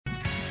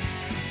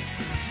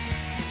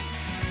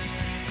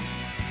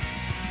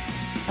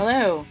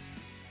Hello,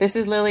 this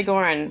is Lily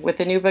Gorin with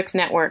the New Books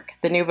Network,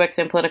 the New Books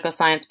in Political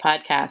Science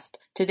podcast.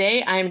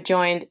 Today I'm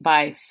joined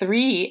by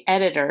three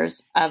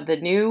editors of the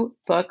new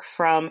book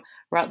from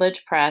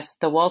Routledge Press,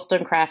 The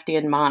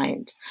Wollstonecraftian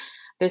Mind.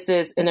 This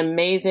is an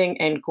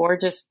amazing and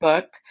gorgeous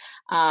book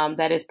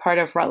that is part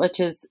of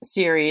Routledge's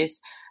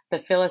series, The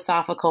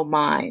Philosophical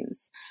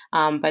Minds.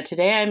 But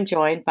today I'm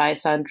joined by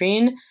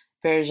Sandrine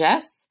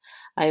Bergès,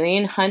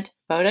 Eileen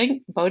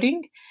Hunt-Botting,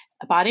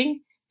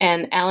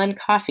 and Alan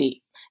Coffey.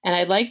 And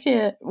I'd like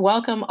to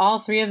welcome all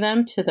three of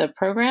them to the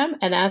program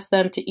and ask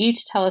them to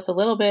each tell us a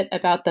little bit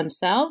about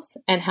themselves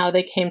and how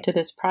they came to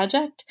this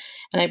project.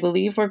 And I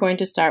believe we're going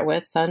to start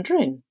with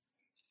Sandrine.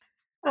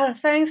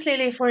 Thanks,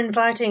 Lily, for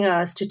inviting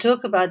us to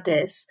talk about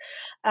this.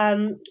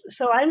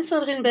 So I'm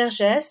Sandrine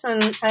Bergès,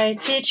 and I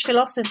teach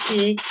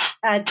philosophy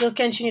at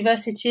Bilkent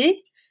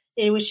University,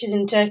 which is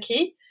in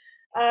Turkey.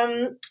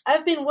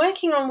 I've been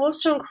working on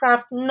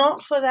Wollstonecraft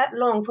not for that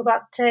long, for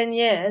about 10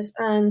 years.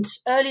 And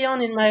early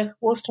on in my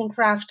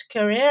Wollstonecraft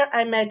career,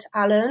 I met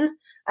Alan,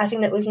 I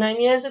think that was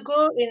 9 years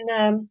ago, in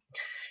a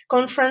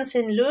conference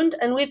in Lund.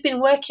 And we've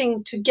been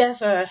working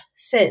together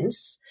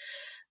since.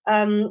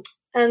 And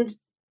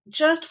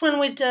just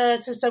when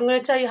so I'm going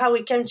to tell you how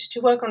we came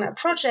to work on that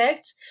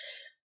project.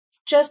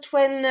 Just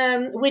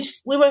when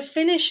we were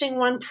finishing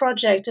one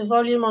project, a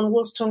volume on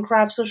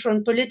Wollstonecraft social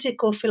and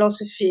political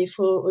philosophy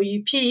for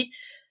OUP,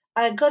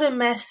 I got a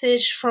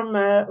message from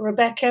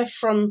Rebecca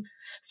from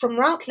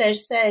Routledge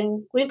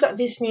saying, we've got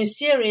this new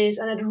series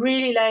and I'd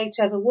really like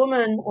to have a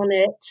woman on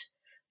it,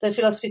 The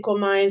Philosophical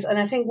Minds, and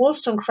I think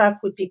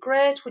Wollstonecraft would be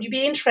great. Would you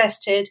be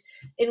interested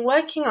in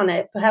working on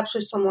it, perhaps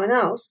with someone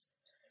else?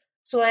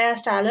 So I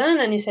asked Alan,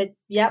 and he said,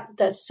 "Yeah,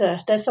 that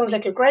sounds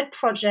like a great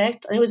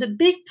project." And it was a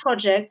big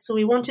project, so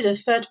we wanted a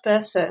third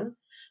person.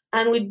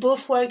 And we'd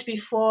both worked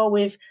before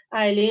with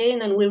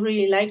Eileen, and we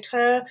really liked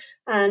her,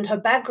 and her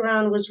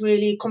background was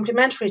really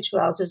complementary to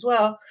ours as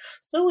well.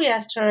 So we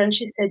asked her, and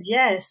she said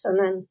yes.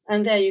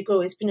 And there you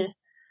go. It's been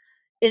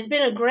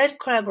a great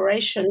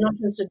collaboration, not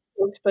just a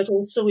book, but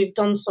also we've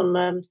done some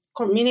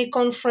mini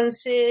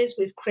conferences.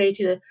 We've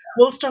created a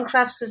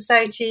Wollstonecraft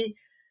Society.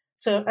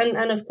 So,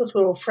 and of course,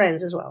 we're all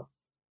friends as well.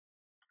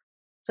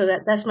 So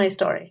that's my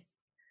story.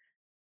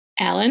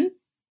 Alan?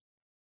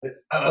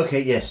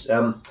 Okay, yes.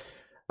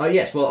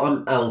 Yes, well,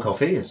 I'm Alan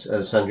Coffey, as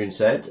Sandrine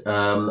said.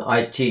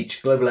 I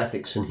teach global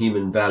ethics and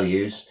human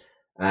values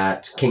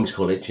at King's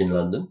College in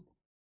London.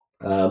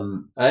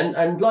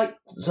 And like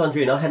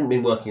Sandrine, I hadn't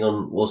been working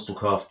on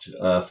Wollstonecraft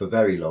for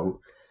very long.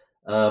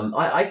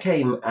 I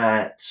came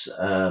at...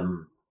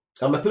 I'm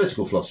a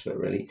political philosopher,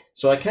 really.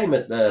 So I came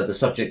at the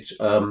subject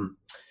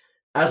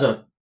as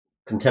a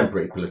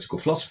contemporary political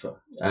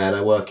philosopher, and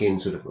I work in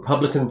sort of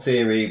Republican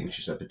theory, which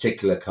is a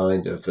particular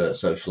kind of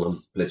social and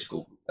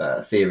political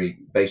theory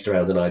based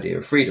around an idea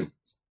of freedom.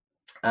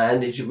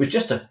 And it was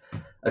just a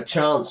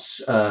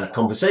chance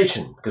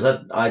conversation, because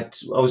I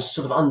was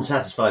sort of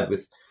unsatisfied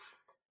with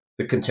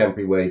the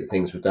contemporary way that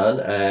things were done,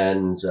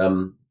 and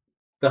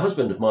the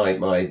husband of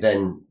my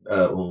then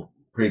or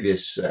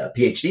previous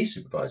PhD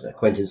supervisor,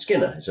 Quentin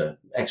Skinner, is an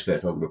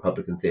expert on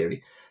Republican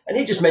theory. And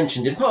he just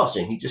mentioned in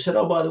passing, he just said,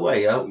 "Oh, by the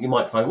way, you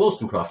might find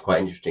Wollstonecraft quite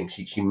interesting."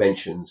 She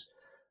mentions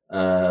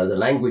the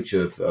language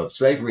of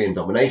slavery and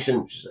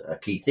domination, which is a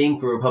key theme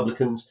for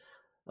Republicans.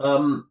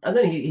 And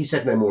then he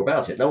said no more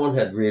about it. No one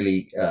had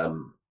really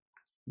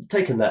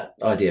taken that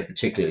idea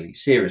particularly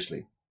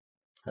seriously.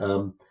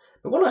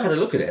 But when I had a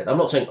look at it, I'm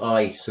not saying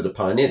I sort of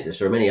pioneered this.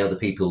 There are many other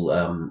people.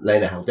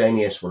 Lena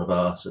Haldenius, one of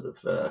our sort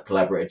of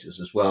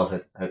collaborators as well,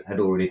 had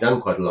already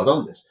done quite a lot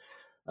on this.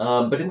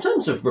 But in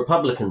terms of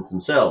Republicans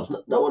themselves,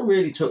 no one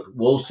really took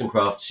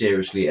Wollstonecraft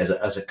seriously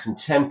as a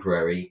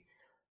contemporary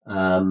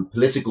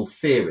political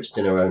theorist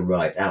in her own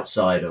right,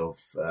 outside of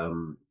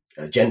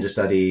gender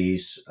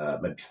studies,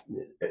 maybe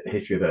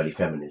history of early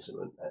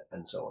feminism,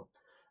 and so on.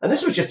 And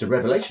this was just a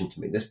revelation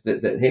to me.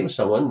 That here was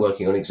someone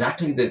working on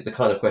exactly the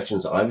kind of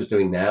questions that I was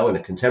doing now in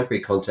a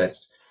contemporary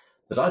context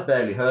that I'd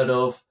barely heard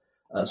of,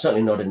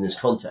 certainly not in this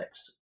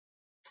context.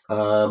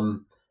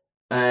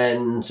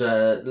 And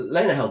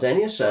Lena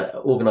Haldenius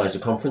organised a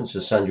conference,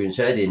 as Sandrine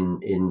said,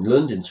 in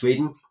Lund, in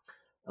Sweden.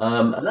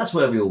 And that's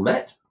where we all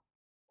met.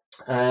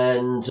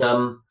 And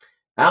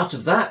out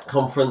of that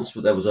conference,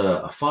 there was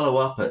a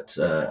follow-up at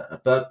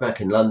Birkbeck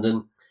in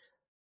London.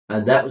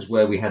 And that was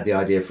where we had the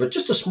idea for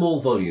just a small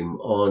volume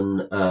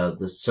on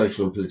the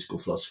social and political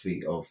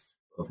philosophy of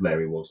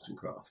Mary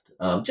Wollstonecraft.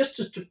 Just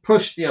to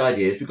push the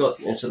ideas. We've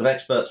got sort of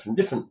experts from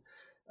different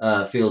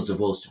fields of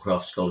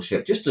Wollstonecraft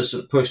scholarship, just to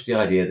sort of push the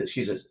idea that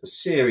she's a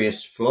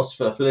serious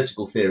philosopher,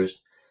 political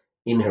theorist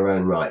in her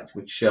own right,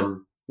 which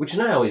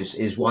now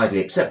is widely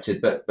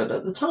accepted, but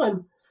at the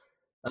time,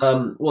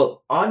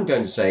 well, I'm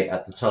going to say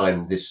at the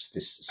time this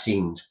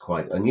seemed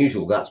quite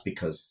unusual. That's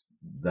because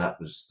that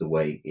was the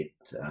way it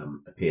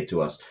appeared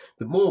to us.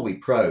 The more we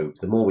probe,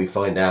 the more we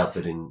find out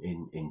that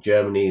in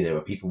Germany there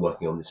were people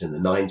working on this in the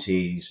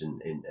 90s,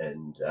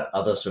 and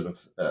other sort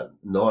of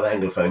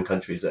non-Anglophone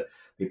countries, that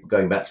people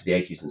going back to the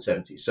 80s and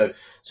 70s.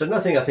 So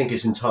nothing, I think,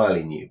 is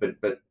entirely new,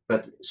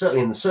 but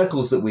certainly in the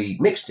circles that we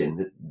mixed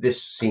in,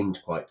 this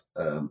seemed quite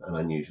an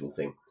unusual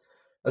thing.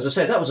 As I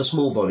say, that was a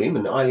small volume,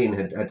 and Eileen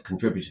had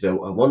contributed a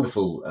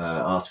wonderful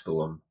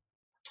article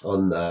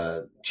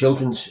on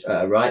children's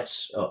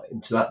rights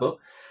into that book.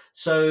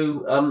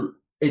 So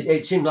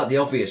it seemed like the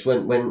obvious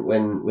when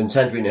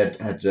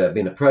Sandrine had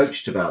been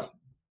approached about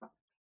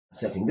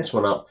setting this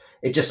one up.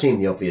 It just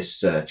seemed the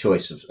obvious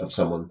choice of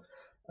someone.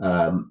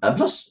 And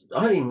plus,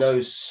 Eileen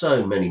knows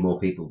so many more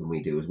people than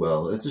we do as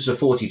well. It's just a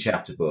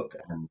 40-chapter book,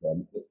 and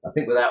I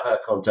think without her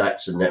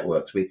contacts and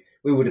networks, we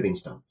would have been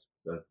stumped.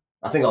 So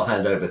I think I'll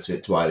hand over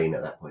to Eileen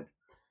at that point.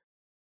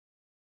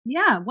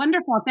 Yeah,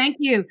 wonderful. Thank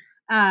you.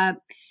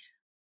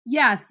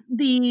 Yes,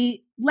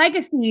 the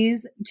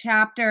legacies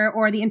chapter,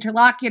 or the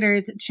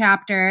interlocutors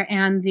chapter,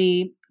 and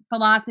the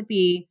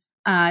philosophy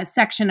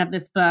section of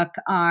this book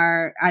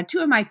are two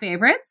of my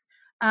favorites.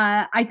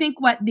 I think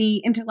what the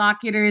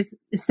interlocutors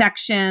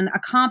section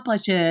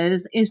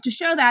accomplishes is to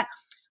show that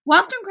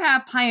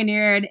Wollstonecraft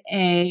pioneered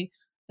a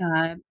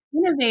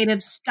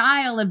innovative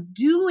style of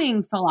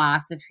doing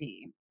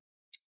philosophy,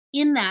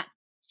 in that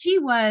she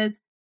was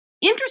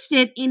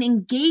interested in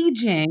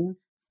engaging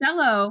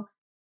fellow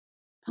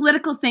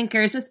political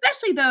thinkers,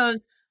 especially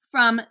those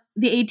from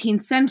the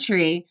 18th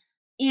century,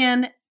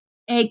 in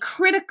a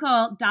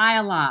critical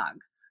dialogue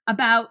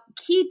about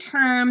key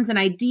terms and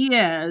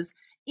ideas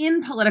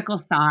in political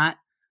thought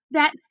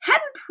that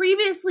hadn't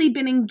previously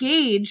been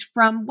engaged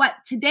from what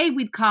today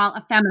we'd call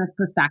a feminist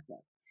perspective.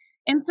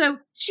 And so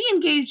she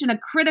engaged in a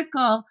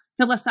critical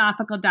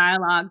philosophical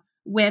dialogue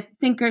with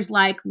thinkers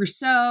like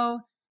Rousseau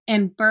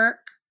and Burke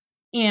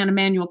and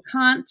Immanuel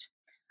Kant,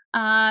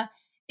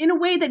 in a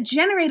way that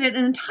generated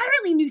an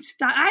entirely new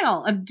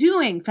style of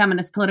doing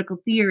feminist political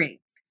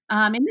theory.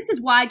 And this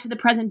is why, to the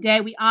present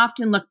day, we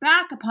often look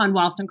back upon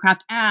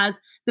Wollstonecraft as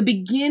the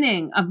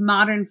beginning of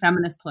modern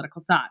feminist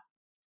political thought.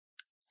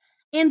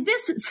 And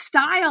this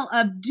style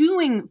of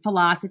doing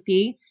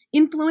philosophy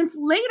influenced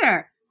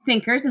later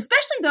thinkers,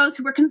 especially those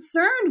who were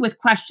concerned with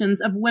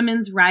questions of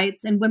women's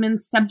rights and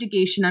women's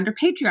subjugation under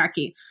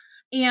patriarchy.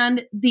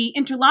 And the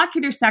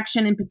interlocutor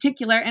section in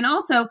particular, and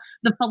also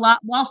the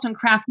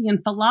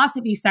Wollstonecraftian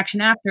philosophy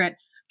section after it,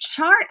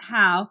 chart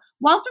how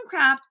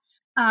Wollstonecraft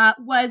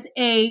was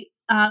a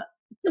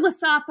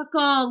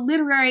philosophical,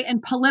 literary,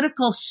 and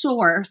political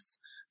source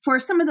for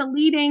some of the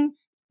leading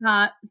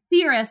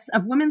theorists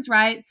of women's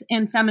rights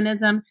and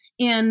feminism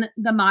in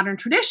the modern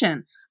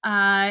tradition.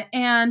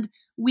 And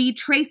we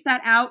trace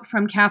that out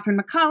from Catherine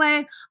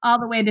Macaulay all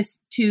the way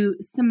to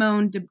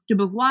Simone de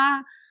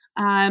Beauvoir,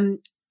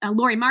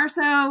 Laurie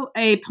Marceau,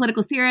 a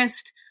political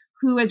theorist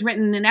who has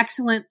written an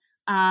excellent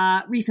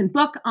recent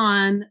book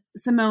on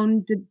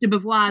Simone de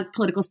Beauvoir's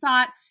political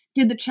thought,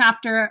 did the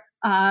chapter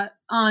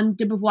on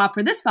de Beauvoir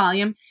for this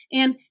volume.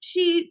 And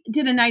she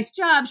did a nice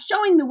job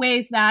showing the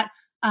ways that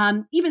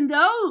even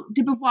though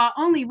de Beauvoir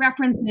only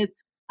references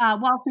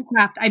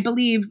Wollstonecraft, I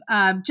believe,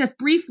 just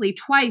briefly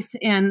twice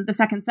in The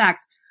Second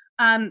Sex,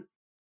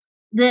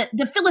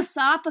 the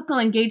philosophical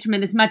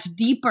engagement is much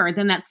deeper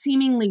than that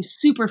seemingly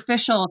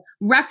superficial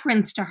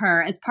reference to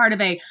her as part of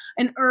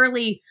an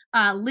early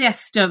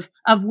list of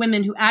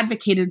women who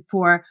advocated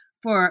for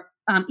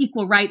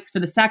equal rights for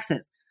the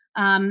sexes.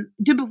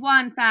 De Beauvoir,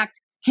 in fact,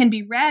 can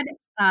be read,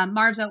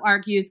 Marceau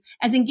argues,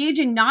 as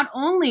engaging not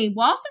only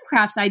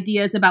Wollstonecraft's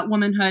ideas about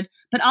womanhood,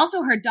 but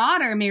also her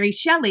daughter, Mary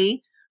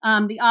Shelley,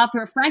 the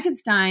author of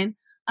Frankenstein,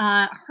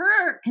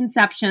 her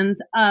conceptions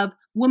of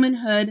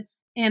womanhood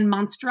and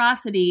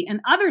monstrosity and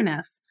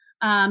otherness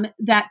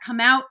that come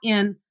out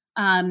in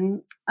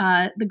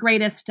the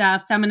greatest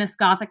feminist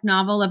Gothic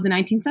novel of the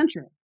 19th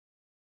century.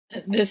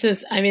 This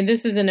is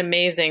an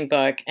amazing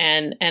book.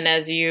 And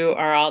as you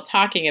are all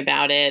talking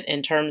about it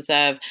in terms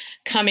of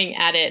coming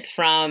at it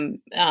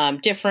from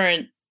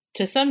different,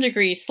 to some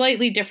degree,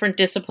 slightly different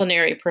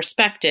disciplinary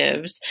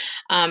perspectives,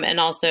 and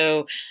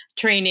also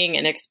training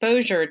and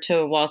exposure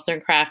to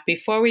Wollstonecraft.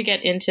 Before we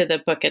get into the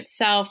book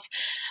itself,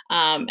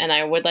 and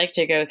I would like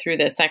to go through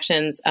the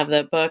sections of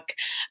the book,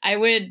 I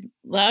would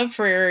love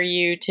for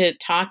you to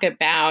talk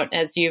about,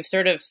 as you've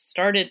sort of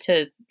started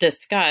to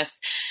discuss,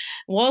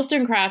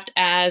 Wollstonecraft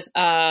as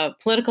a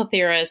political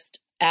theorist,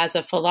 as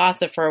a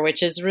philosopher,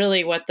 which is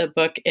really what the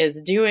book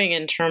is doing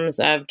in terms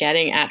of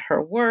getting at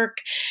her work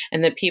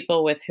and the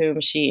people with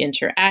whom she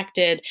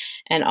interacted,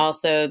 and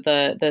also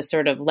the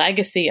sort of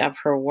legacy of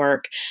her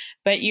work.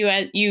 But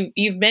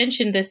you've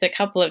mentioned this a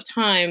couple of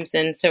times,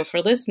 and so for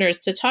listeners,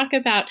 to talk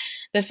about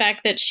the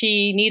fact that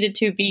she needed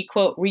to be,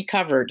 quote,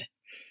 recovered.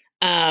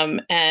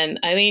 And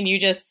Eileen, you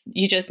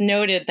just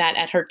noted that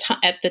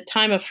at the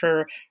time of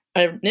her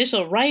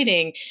initial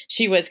writing,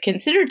 she was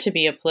considered to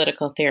be a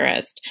political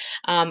theorist.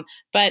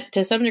 But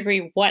to some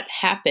degree, what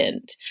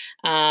happened?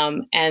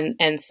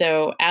 And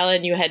so,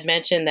 Alan, you had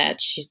mentioned that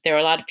there were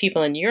a lot of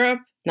people in Europe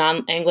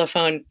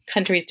non-Anglophone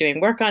countries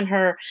doing work on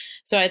her.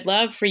 So I'd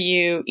love for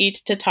you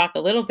each to talk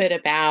a little bit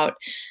about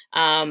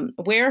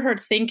where her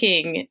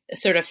thinking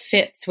sort of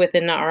fits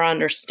within our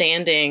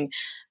understanding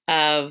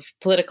of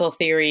political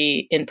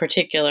theory in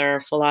particular,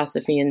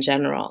 philosophy in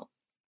general.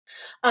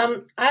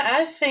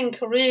 I think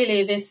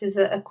really this is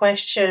a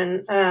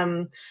question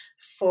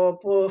for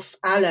both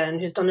Alan,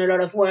 who's done a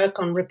lot of work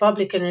on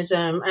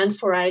republicanism, and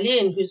for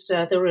Eileen, who's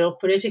the real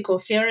political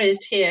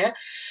theorist here.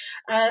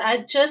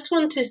 I just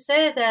want to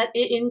say that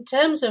in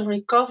terms of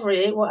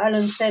recovery, what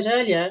Alan said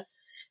earlier,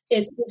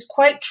 it's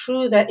quite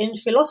true that in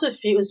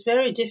philosophy it was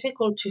very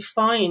difficult to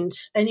find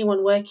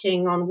anyone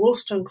working on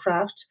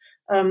Wollstonecraft,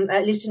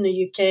 at least in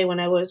the UK when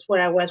I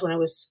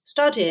was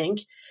studying.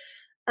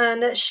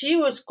 And she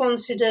was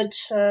considered,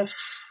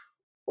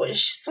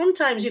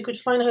 sometimes you could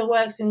find her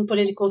works in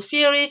political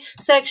theory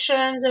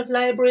sections of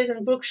libraries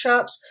and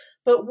bookshops.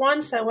 But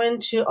once I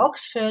went to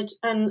Oxford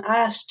and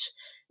asked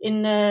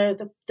in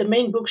the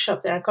main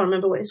bookshop there, I can't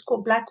remember what it's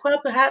called, Blackwell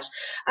perhaps,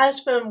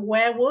 asked them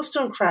where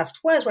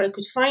Wollstonecraft was, where I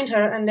could find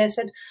her. And they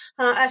said,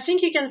 I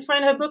think you can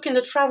find her book in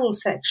the travel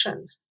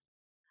section.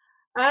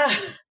 That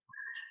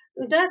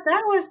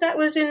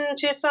was in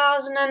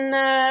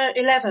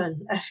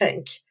 2011, I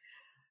think.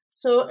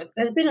 So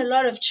there's been a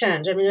lot of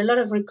change. I mean, a lot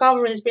of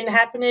recovery has been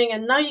happening,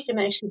 and now you can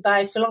actually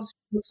buy philosophy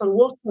books on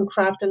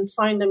Wollstonecraft and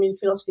find them in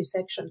philosophy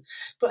section.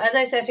 But as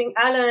I say, I think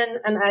Alan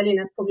and Eileen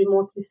have probably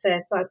more to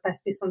say, so I'll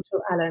pass this on to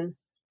Alan.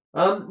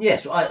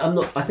 Yes, I'm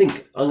not. I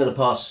think I'm going to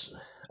pass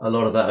a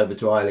lot of that over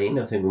to Eileen.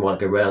 I think we might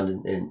go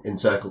round in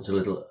circles a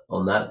little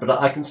on that, but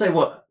I can say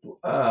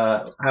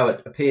how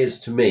it appears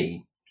to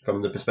me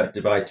from the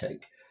perspective I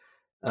take.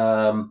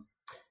 And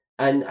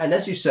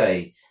as you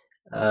say,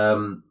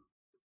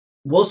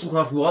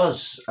 Wollstonecraft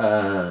was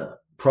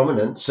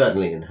prominent,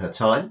 certainly in her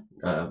time,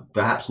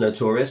 perhaps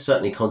notorious,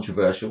 certainly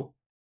controversial.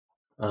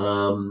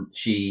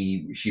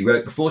 She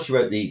wrote, before she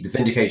wrote the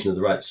Vindication of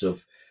the Rights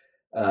of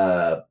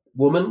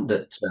Woman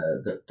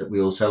that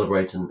we all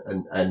celebrate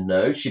and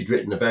know, she'd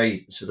written a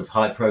very sort of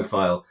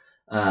high-profile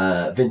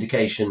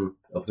Vindication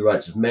of the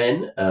Rights of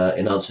Men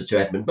in answer to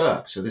Edmund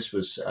Burke. So this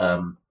was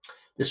an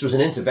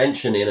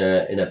intervention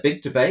in a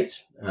big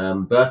debate.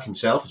 Burke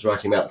himself was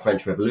writing about the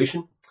French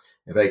Revolution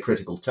in very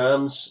critical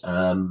terms,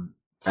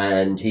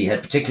 and he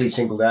had particularly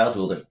singled out,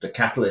 or the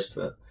catalyst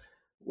for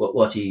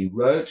what he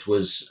wrote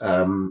was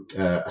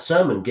a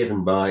sermon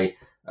given by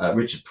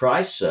Richard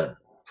Price, a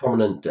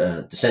prominent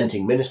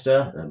dissenting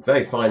minister, a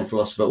very fine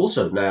philosopher,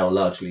 also now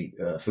largely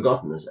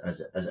forgotten as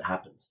it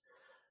happens.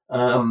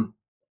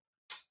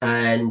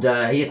 And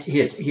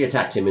he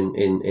attacked him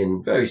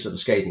in very sort of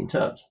scathing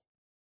terms.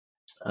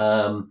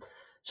 So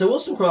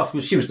Wollstonecraft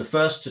was the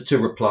first to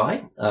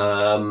reply.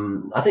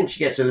 I think she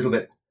gets a little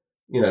bit,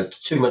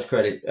 too much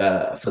credit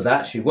for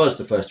that. She was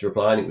the first to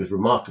reply, and it was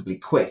remarkably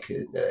quick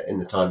in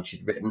the time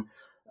she'd written.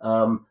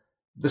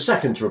 The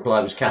second to reply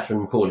was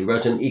Catherine Macaulay,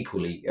 wrote an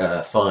equally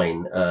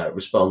fine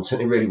response, and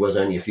it really was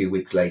only a few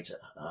weeks later.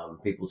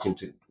 People seem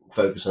to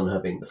focus on her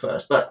being the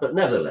first, but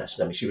nevertheless,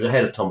 I mean, she was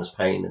ahead of Thomas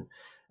Paine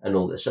and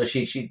all this. So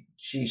she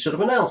sort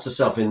of announced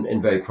herself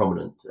in very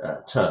prominent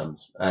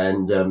terms,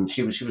 and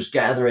she was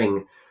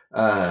gathering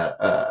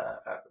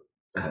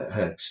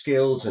her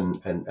skills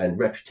and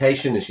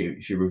reputation as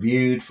she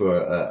reviewed for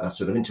a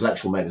sort of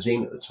intellectual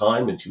magazine at the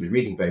time, and she was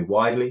reading very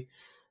widely,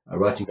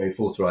 writing very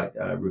forthright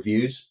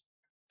reviews.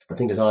 I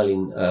think, as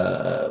Eileen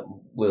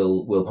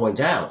will point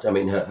out, I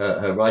mean,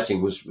 her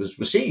writing was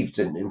received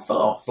in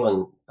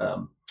far-flung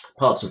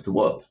parts of the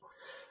world.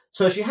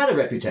 So she had a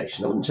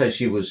reputation. I wouldn't say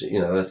she was, a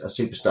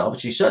superstar,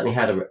 but she certainly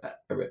had a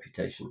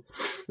reputation.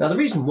 Now, the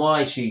reason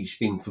why she's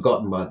been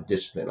forgotten by the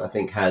discipline, I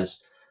think, has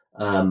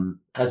a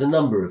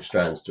number of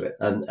strands to it,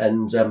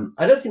 and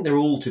I don't think they're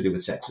all to do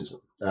with sexism.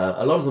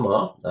 A lot of them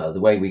are.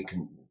 The way we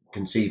can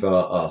conceive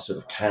our sort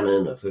of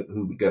canon of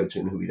who we go to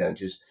and who we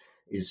don't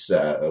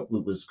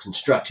was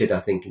constructed, I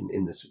think,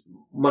 in this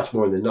much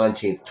more in the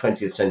 19th,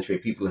 20th century.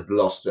 People had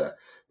lost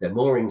their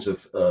moorings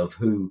of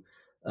who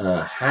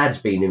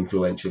had been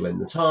influential in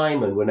the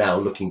time, and were now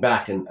looking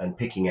back and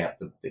picking out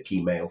the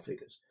key male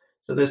figures.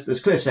 So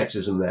there's clear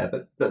sexism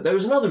there, but there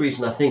was another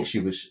reason I think she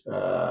was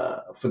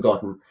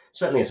forgotten,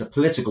 certainly as a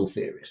political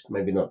theorist,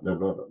 maybe not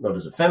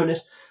as a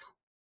feminist,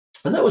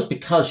 and that was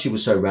because she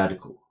was so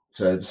radical.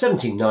 So the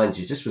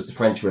 1790s, this was the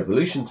French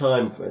Revolution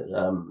time,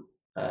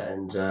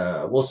 and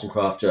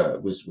Wollstonecraft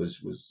was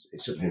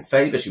sort of in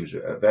favour. She was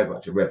very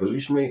much a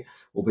revolutionary,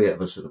 albeit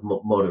of a sort of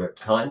moderate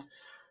kind,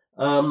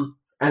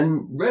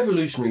 and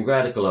revolutionary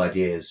radical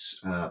ideas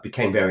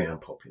became very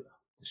unpopular.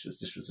 This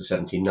was the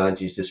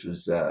 1790s. This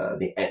was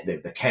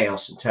the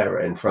chaos and terror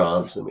in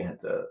France, and we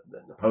had the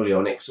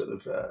Napoleonic sort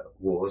of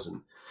wars,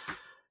 and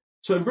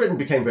so in Britain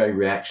became very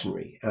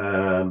reactionary.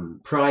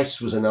 Price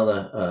was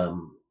another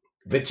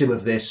victim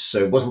of this.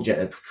 So it wasn't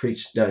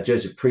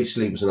Joseph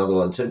Priestley was another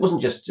one. So it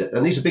wasn't just,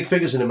 and these are big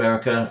figures in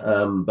America,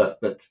 but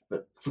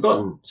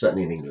forgotten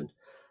certainly in England.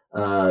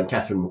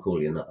 Catherine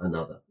Macaulay,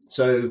 another.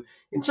 So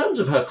in terms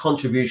of her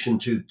contribution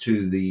to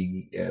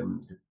the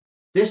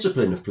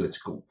discipline of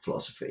political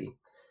philosophy,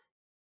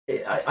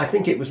 I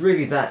think it was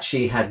really that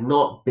she had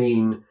not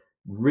been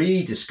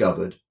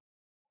rediscovered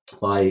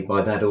by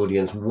that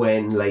audience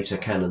when later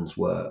canons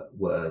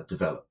were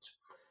developed.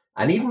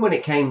 And even when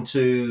it came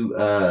to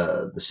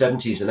the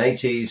 70s and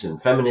 80s,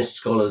 and feminist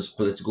scholars,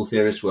 political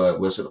theorists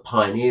were sort of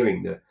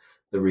pioneering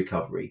the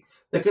recovery,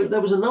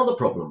 there was another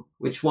problem,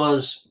 which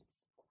was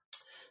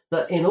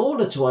that in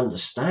order to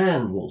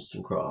understand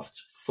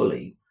Wollstonecraft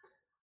fully,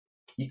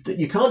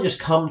 you can't just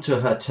come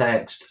to her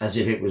text as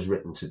if it was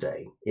written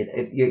today.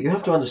 You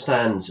have to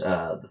understand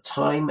the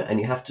time, and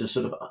you have to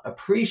sort of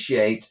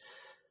appreciate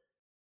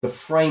the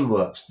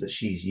frameworks that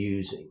she's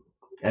using.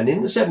 And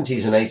in the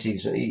 70s and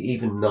 80s and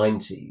even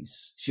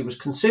 90s, she was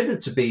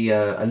considered to be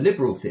a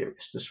liberal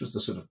theorist. This was the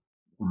sort of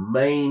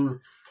main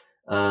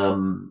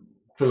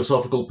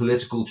philosophical,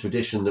 political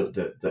tradition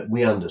that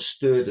we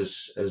understood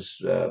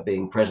as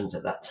being present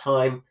at that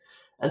time.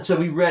 And so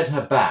we read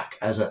her back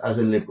as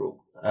a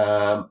liberal.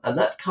 And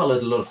that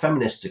coloured a lot of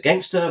feminists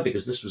against her,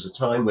 because this was a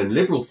time when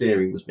liberal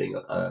theory was being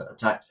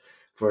attacked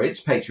for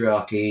its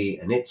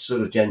patriarchy and its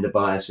sort of gender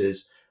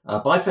biases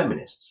by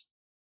feminists.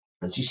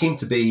 And she seemed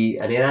to be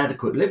an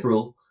inadequate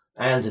liberal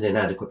and an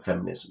inadequate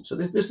feminism. So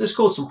this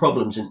caused some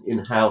problems in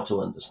how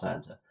to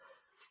understand her.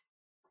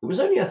 It was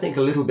only, I think,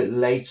 a little bit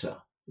later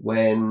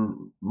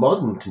when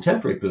modern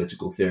contemporary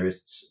political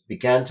theorists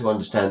began to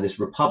understand this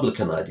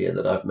Republican idea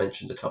that I've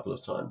mentioned a couple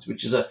of times,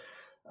 which is a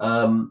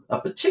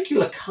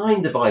particular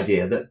kind of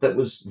idea that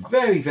was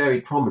very, very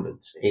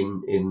prominent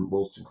in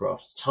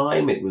Wollstonecraft's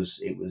time. It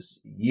was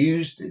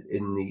used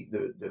in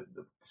the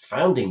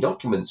founding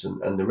documents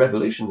and the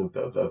revolution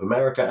of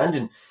America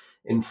and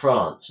in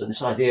France. And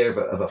this idea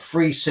of a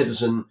free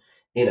citizen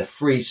in a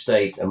free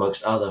state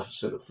amongst other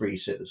sort of free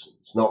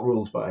citizens, not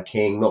ruled by a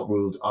king, not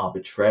ruled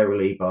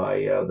arbitrarily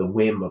by the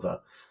whim of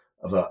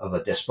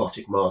a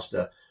despotic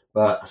master,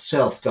 but a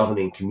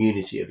self-governing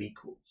community of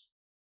equals.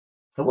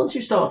 And once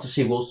you start to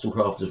see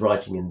Wollstonecraft as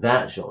writing in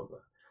that genre,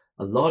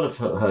 a lot of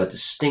her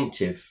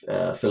distinctive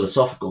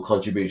philosophical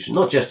contribution,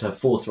 not just her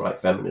forthright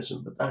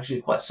feminism, but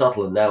actually quite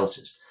subtle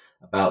analysis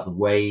about the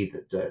way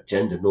that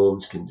gender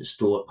norms can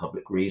distort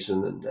public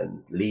reason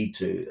and lead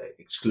to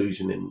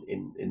exclusion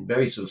in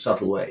very sort of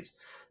subtle ways,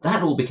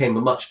 that all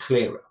became much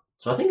clearer.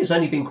 So I think it's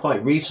only been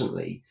quite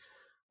recently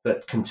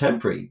that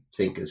contemporary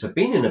thinkers have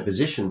been in a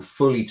position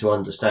fully to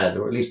understand,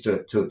 or at least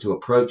to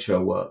approach her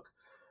work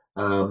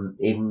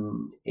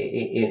in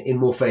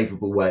more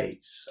favourable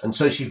ways. And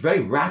so she's very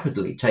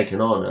rapidly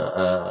taken on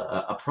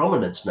a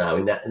prominence now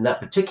in that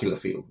particular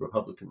field,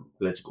 Republican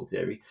political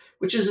theory,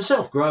 which is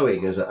itself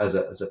growing as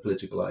a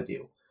political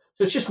ideal.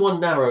 So it's just one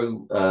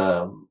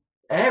narrow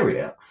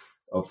area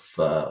of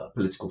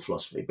political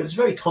philosophy, but it's a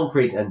very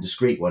concrete and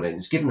discrete one, and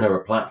it's given her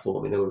a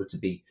platform in order to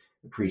be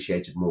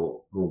appreciated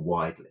more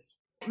widely.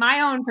 My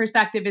own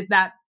perspective is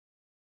that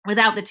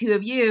without the two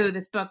of you,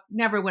 this book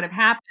never would have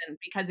happened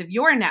because of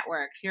your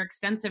networks, your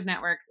extensive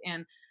networks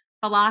in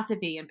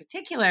philosophy in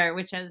particular,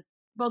 which, as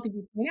both of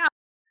you point out,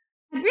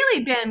 have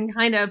really been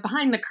kind of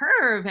behind the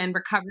curve in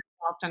recovering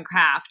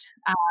Wollstonecraft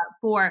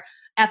for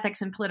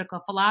ethics and political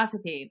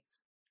philosophy.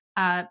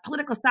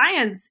 Political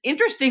science,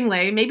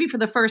 interestingly, maybe for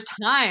the first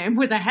time,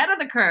 was ahead of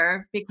the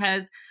curve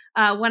because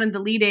one of the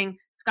leading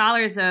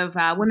scholars of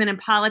women in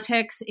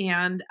politics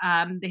and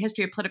the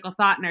history of political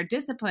thought in our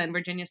discipline,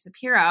 Virginia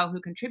Sapiro, who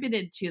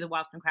contributed to the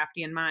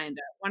Wollstonecraftian Mind,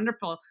 a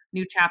wonderful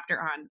new chapter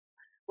on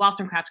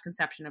Wollstonecraft's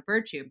conception of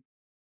virtue.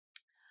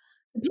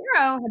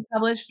 Sapiro had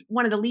published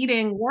one of the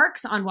leading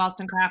works on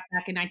Wollstonecraft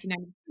back in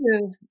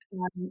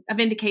 1992, A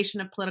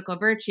Vindication of Political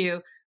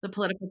Virtue, The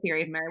Political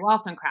Theory of Mary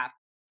Wollstonecraft.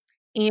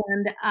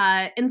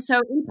 And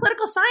so in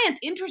political science,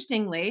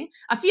 interestingly,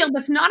 a field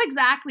that's not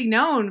exactly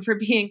known for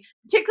being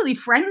particularly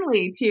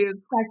friendly to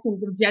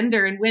questions of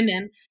gender and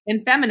women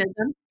and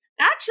feminism,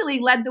 actually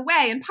led the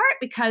way, in part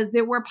because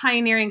there were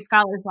pioneering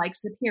scholars like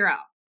Sapiro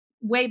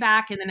way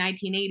back in the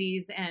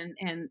 1980s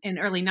and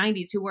early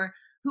 90s who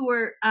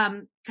were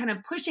kind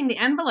of pushing the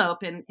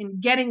envelope and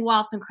getting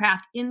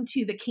Wollstonecraft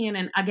into the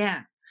canon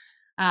again.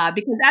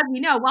 Because as we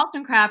know,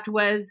 Wollstonecraft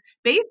was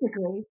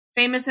basically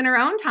famous in her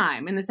own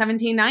time in the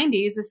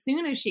 1790s, as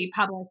soon as she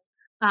published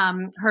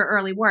her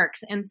early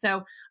works. And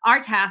so our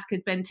task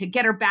has been to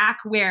get her back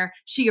where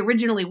she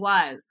originally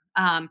was,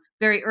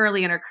 very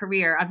early in her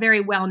career, a very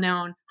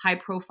well-known,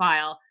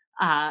 high-profile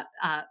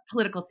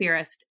political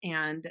theorist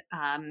and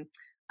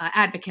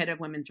advocate of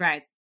women's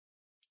rights.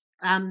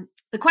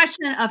 The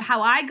question of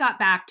how I got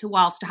back to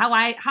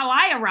Wollstonecraft, how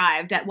I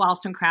arrived at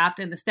Wollstonecraft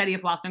and the study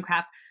of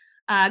Wollstonecraft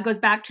goes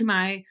back to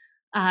my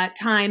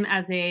time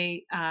as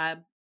a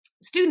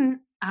student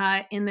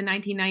in the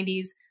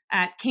 1990s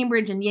at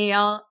Cambridge and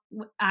Yale.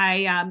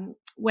 I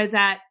was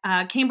at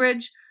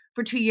Cambridge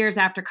for 2 years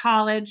after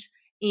college,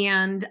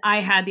 and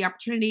I had the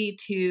opportunity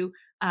to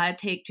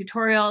take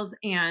tutorials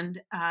and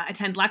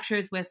attend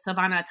lectures with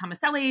Silvana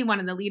Tomaselli,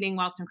 one of the leading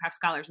Wollstonecraft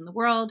scholars in the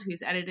world,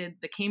 who's edited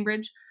the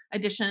Cambridge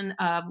edition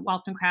of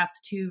Wollstonecraft's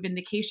Two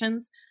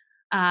Vindications,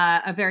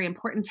 a very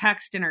important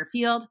text in our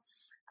field.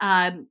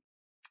 And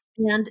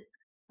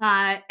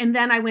And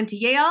then I went to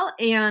Yale,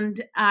 and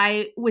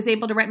I was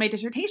able to write my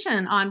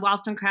dissertation on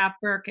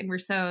Wollstonecraft, Burke, and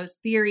Rousseau's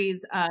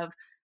theories of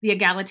the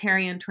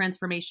egalitarian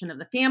transformation of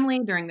the family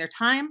during their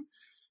time.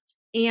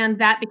 And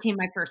that became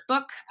my first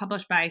book,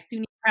 published by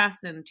SUNY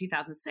Press in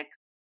 2006.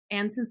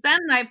 And since then,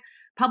 I've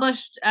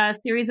published a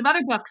series of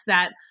other books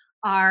that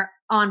are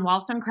on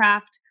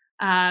Wollstonecraft,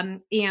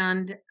 and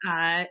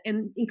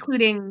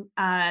including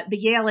the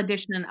Yale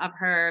edition of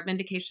her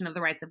Vindication of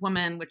the Rights of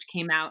Women, which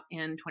came out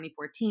in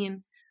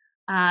 2014.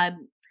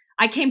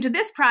 I came to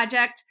this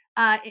project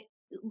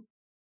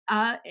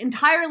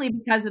entirely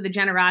because of the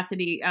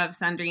generosity of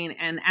Sandrine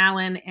and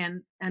Alan,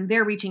 and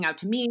they're reaching out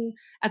to me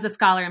as a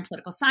scholar in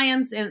political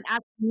science and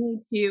asking me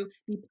to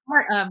be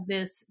part of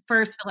this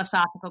first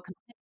philosophical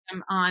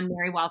compendium on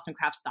Mary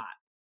Wollstonecraft's thought.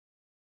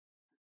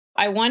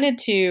 I wanted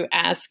to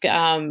ask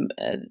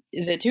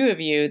the two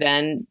of you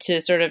then to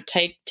sort of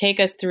take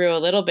us through a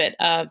little bit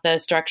of the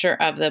structure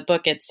of the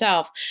book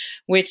itself,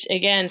 which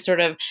again sort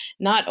of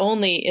not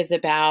only is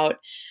about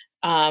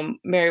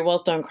Mary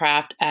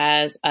Wollstonecraft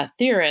as a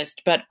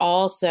theorist, but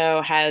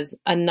also has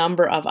a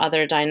number of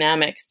other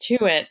dynamics to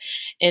it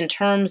in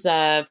terms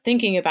of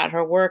thinking about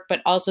her work,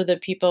 but also the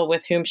people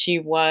with whom she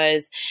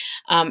was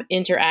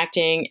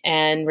interacting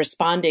and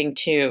responding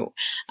to.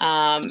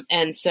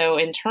 And so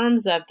in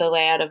terms of the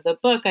layout of the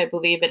book, I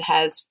believe it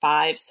has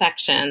 5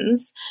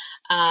 sections.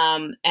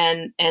 And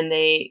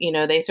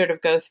they sort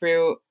of go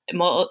through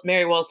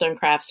Mary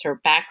Wollstonecraft's,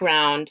 her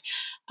background,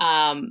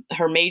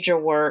 her major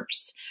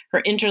works, her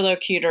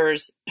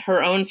interlocutors,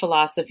 her own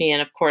philosophy,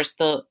 and of course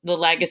the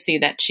legacy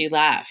that she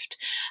left.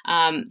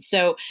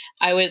 So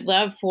I would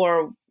love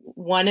for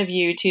one of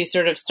you to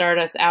sort of start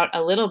us out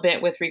a little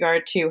bit with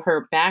regard to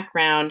her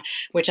background,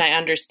 which I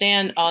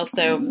understand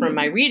also from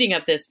my reading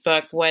of this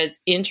book was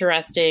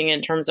interesting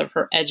in terms of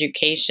her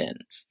education.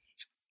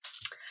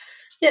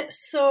 Yes,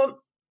 so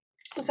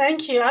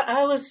thank you.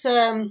 I was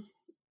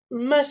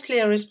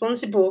mostly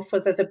responsible for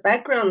the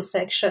background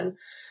section.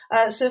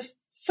 So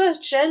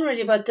first,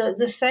 generally about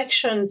the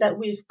sections that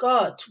we've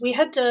got, we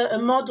had a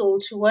model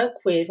to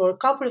work with, or a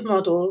couple of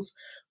models.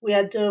 We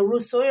had the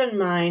Rousseauian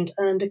mind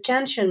and the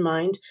Kantian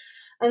mind.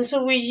 And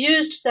so we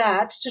used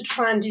that to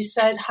try and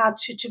decide how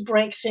to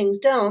break things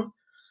down.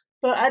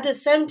 But at the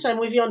same time,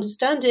 with the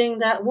understanding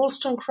that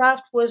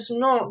Wollstonecraft was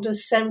not the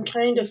same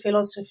kind of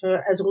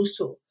philosopher as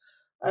Rousseau.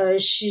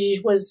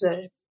 She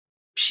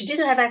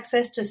didn't have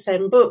access to the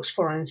same books,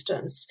 for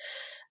instance,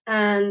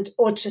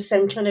 or to the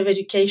same kind of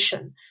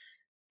education.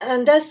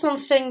 And that's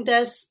something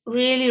that's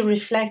really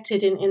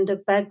reflected in the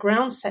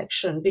background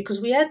section,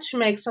 because we had to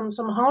make some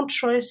hard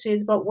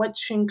choices about what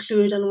to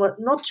include and what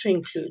not to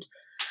include.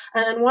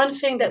 And one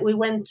thing that we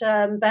went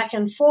back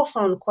and forth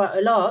on quite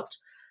a lot,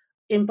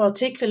 in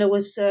particular,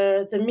 was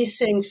the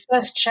missing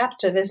first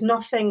chapter. There's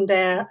nothing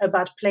there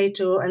about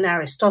Plato and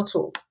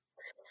Aristotle.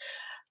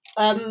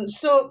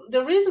 So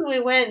the reason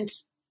we went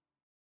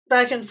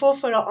back and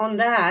forth a lot on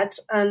that,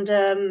 and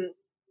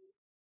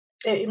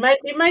it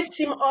might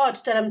seem odd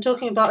that I'm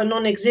talking about a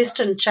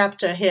non-existent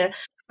chapter here,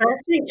 but I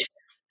think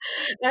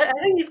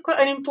it's quite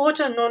an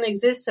important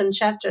non-existent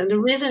chapter, and the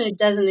reason it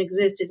doesn't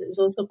exist is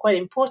also quite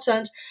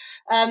important.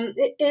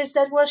 Is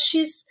that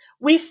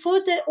we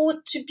thought there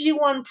ought to be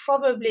one,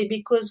 probably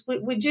because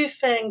we do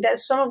think that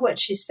some of what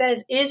she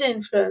says is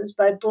influenced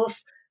by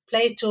both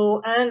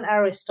Plato and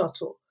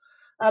Aristotle.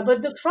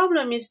 But the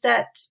problem is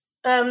that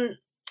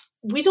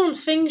we don't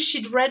think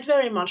she'd read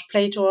very much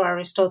Plato or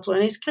Aristotle,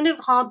 and it's kind of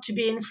hard to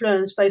be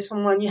influenced by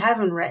someone you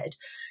haven't read.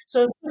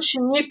 So she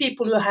knew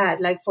people who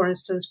had, like, for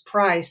instance,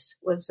 Price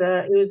was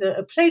a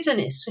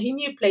Platonist, so he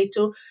knew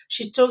Plato.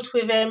 She talked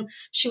with him.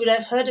 She would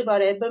have heard about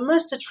it, but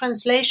most of the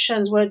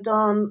translations were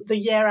done the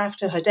year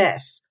after her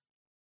death.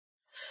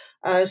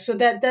 So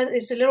that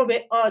is a little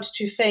bit odd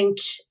to think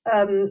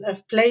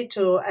of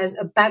Plato as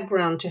a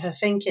background to her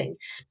thinking,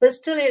 but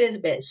still it is a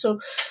bit. So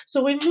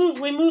we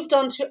moved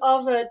on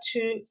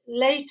to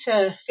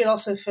later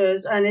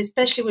philosophers, and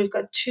especially we've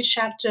got 2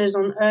 chapters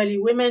on early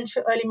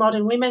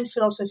modern women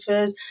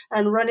philosophers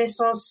and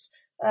Renaissance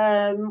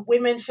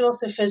women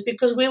philosophers,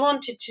 because we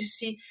wanted to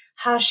see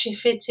how she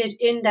fitted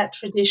in that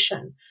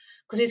tradition.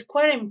 Because it's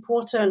quite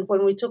important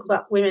when we talk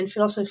about women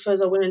philosophers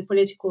or women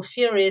political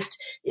theorists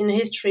in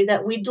history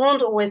that we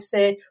don't always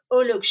say,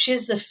 oh, look,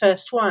 she's the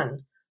first one.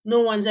 No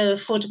one's ever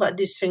thought about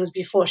these things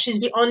before. She's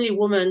the only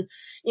woman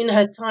in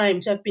her time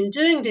to have been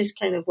doing this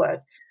kind of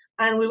work.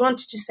 And we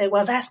wanted to say,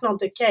 well, that's not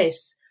the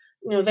case.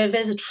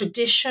 There's a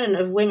tradition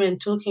of women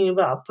talking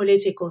about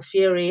political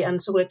theory, and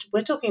so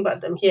we're talking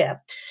about them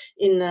here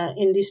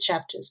in these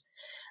chapters.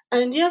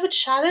 And the other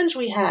challenge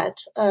we had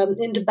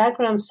in the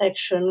background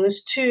section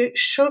was to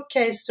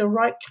showcase the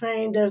right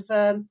kind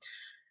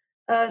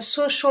of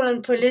social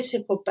and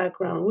political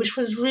background, which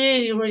was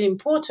really, really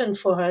important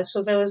for her.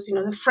 So there was,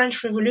 the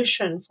French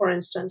Revolution, for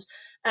instance,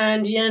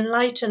 and the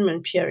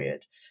Enlightenment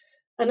period.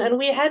 And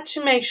we had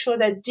to make sure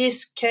that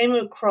this came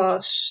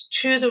across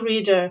to the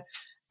reader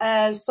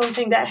as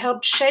something that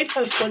helped shape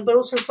her thought, but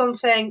also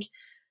something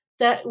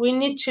that we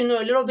need to know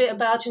a little bit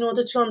about in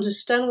order to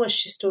understand what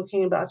she's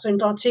talking about. So in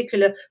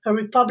particular, her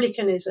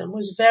republicanism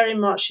was very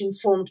much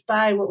informed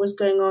by what was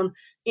going on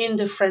in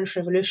the French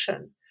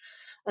Revolution.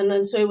 And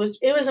then so it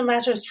was a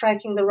matter of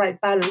striking the right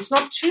balance,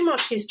 not too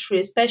much history,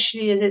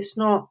 especially as it's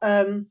not,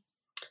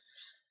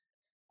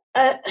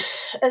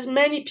 as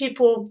many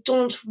people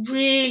don't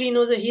really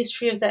know the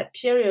history of that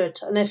period.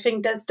 And I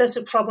think that's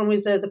a problem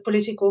with the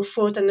political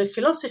thought and the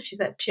philosophy of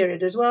that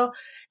period as well.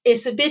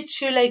 It's a bit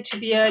too late to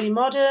be early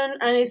modern,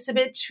 and it's a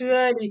bit too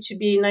early to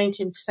be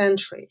 19th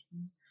century.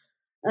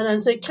 And then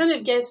so it kind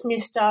of gets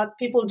missed out.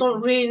 People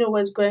don't really know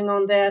what's going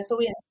on there. So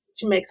we had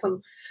to make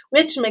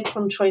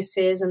some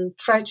choices and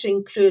try to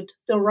include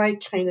the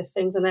right kind of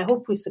things. And I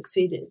hope we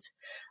succeeded.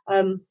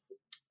 And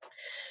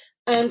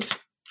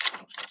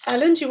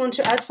Alan, do you want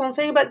to add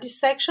something about this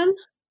section?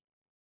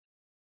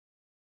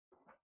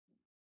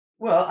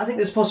 Well, I think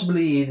there's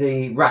possibly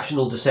the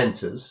rational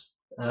dissenters,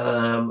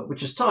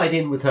 which is tied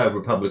in with her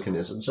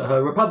republicanism. So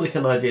her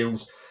Republican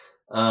ideals,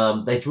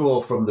 they draw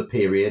from the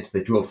period,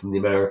 they draw from the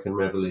American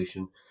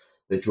Revolution,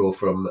 they draw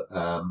from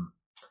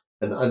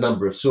a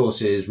number of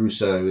sources,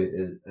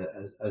 Rousseau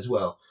as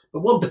well.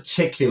 But one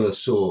particular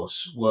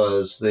source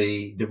was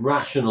the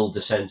rational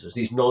dissenters,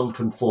 these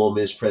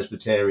non-conformist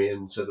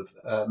Presbyterian sort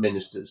of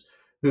ministers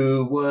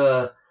who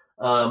were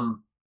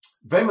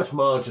very much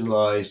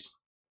marginalised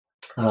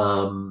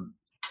and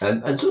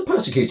sort of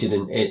persecuted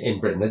in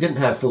Britain. They didn't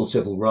have full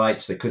civil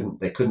rights. They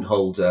couldn't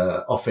hold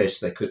office.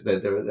 They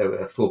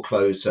were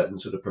foreclosed certain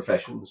sort of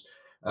professions.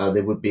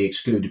 They would be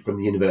excluded from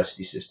the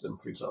university system,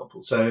 for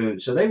example. So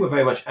they were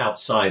very much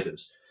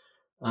outsiders.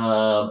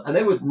 And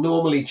they were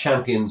normally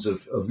champions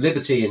of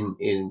liberty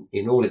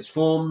in all its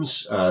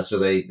forms. So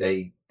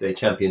they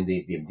championed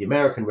the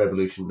American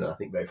Revolution. I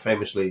think very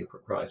famously,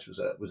 Price was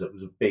a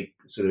big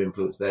sort of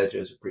influence there.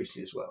 Joseph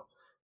Priestley as well.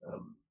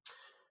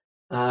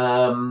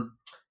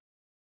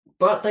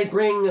 But they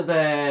bring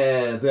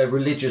their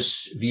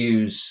religious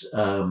views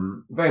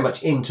very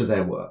much into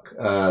their work.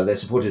 They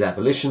supported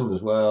abolition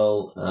as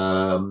well,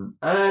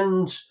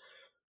 and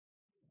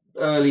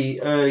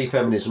early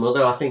feminism,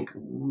 although I think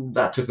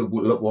that took a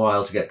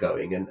while to get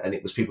going, and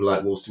it was people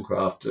like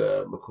Wollstonecraft,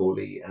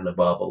 Macaulay, Anna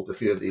Barbauld, a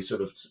few of these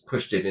sort of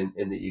pushed it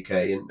in the UK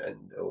and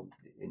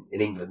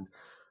in England,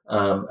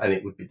 and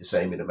it would be the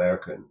same in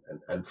America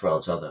and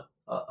France.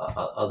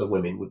 Other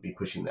women would be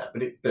pushing that,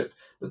 but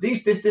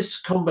this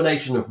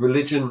combination of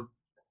religion,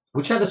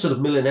 which had a sort of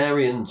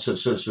millenarian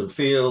sort of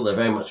feel. They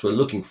very much were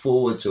looking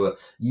forward to a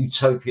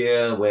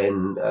utopia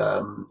when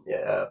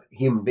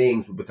human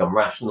beings would become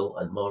rational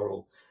and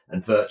moral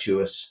and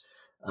virtuous,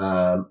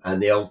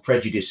 and the old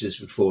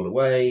prejudices would fall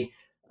away,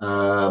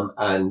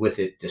 and with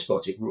it,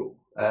 despotic rule.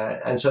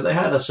 And so they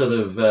had a sort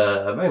of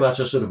very much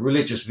a sort of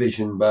religious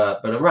vision,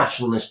 but a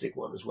rationalistic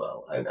one as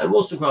well. And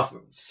Wollstonecraft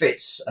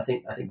fits, I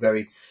think,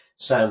 very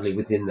soundly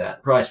within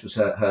that. Price was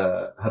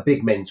her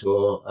big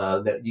mentor.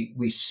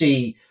 We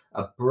see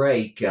a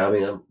break. I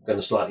mean, I'm going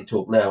to slightly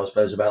talk now, I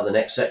suppose, about the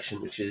next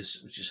section, which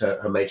is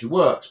her major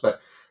works.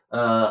 But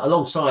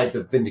alongside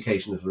the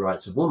vindication of the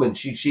rights of women,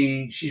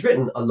 she's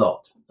written a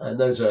lot, and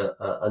those are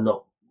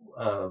not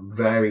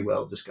very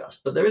well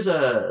discussed. But there is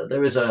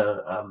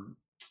a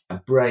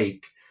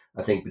break,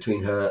 I think,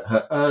 between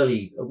her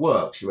early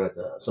work. She wrote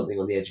something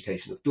on the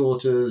education of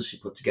daughters. She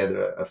put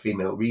together a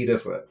female reader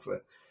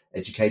for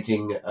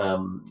educating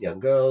young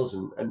girls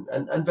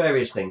and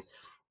various things.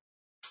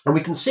 And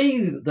we can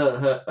see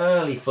her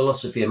early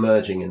philosophy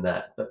emerging in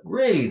that. But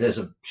really, there's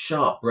a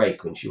sharp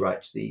break when she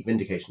writes the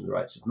Vindication of the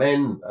Rights of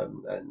Men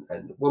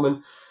and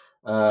Woman.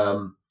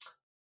 And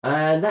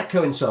that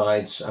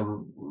coincides,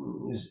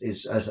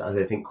 is, as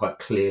I think, quite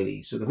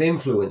clearly sort of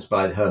influenced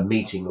by her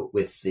meeting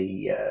with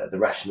the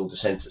rational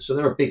dissenters. So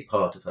they're a big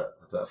part of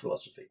her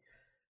philosophy.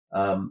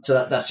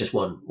 So that's just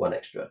one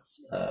extra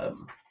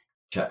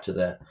chapter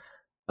there.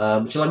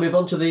 Shall I move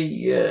on to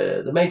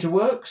the major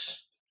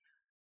works?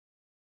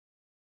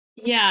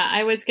 Yeah,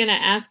 I was going to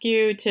ask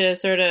you to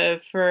sort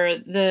of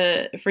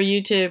for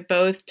you to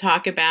both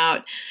talk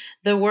about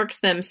the works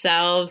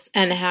themselves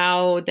and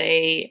how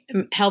they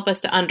help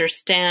us to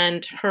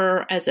understand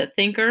her as a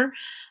thinker,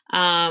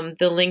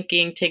 the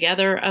linking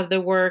together of the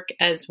work,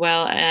 as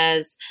well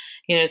as,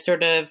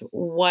 sort of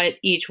what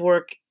each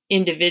work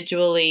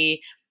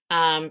individually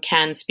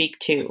can speak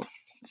to.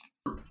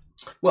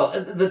 Well,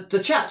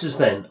 the chapters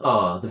then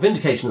are the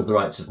Vindication of the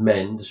Rights of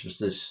Men. This was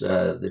this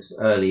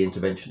early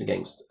intervention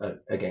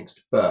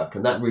against Burke,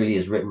 and that really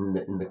is written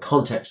in the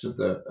context of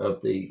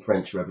the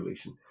French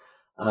Revolution.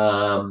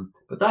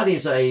 But that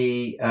is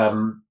a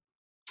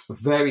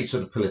very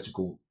sort of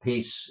political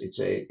piece. It's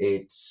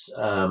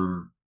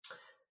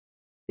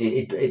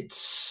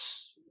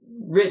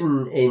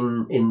written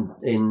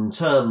in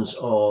terms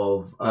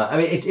of,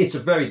 it's a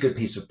very good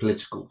piece of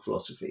political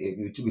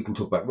philosophy. We can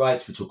talk about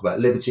rights, we talk about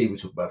liberty, we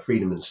talk about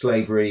freedom and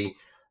slavery,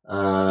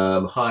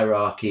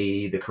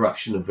 hierarchy, the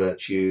corruption of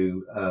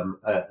virtue.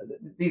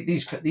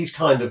 These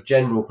kind of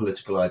general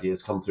political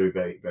ideas come through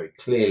very, very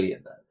clearly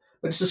in that.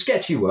 But it's a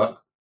sketchy work.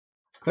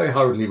 very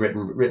hurriedly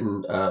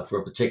written for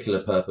a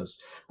particular purpose.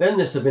 Then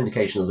there's the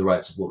Vindication of the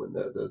Rights of Woman,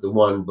 the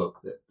one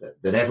book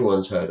that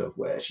everyone's heard of,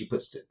 where she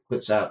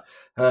puts out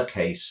her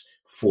case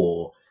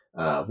for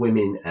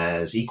women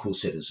as equal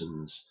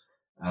citizens.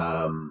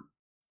 The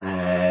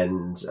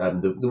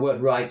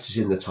word rights is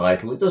in the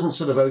title. It doesn't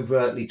sort of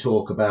overtly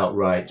talk about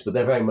rights, but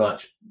they're very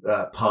much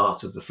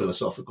part of the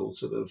philosophical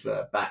sort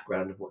of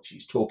background of what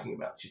she's talking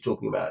about. She's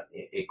talking about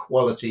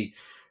equality,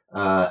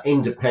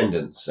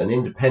 independence, and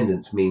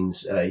independence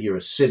means you're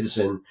a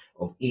citizen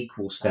of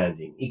equal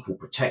standing, equal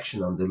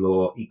protection under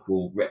law,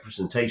 equal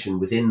representation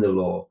within the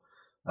law.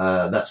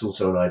 That's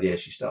also an idea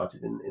she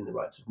started in The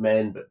Rights of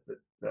Men, but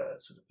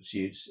sort of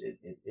pursues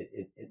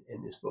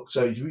in this book.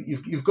 So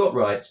you've got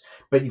rights,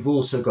 but you've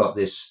also got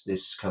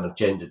this kind of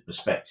gendered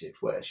perspective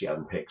where she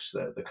unpicks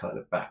the kind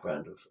of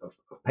background of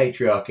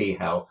patriarchy,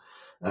 how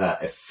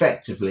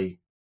effectively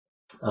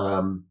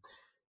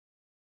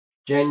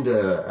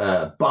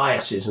gender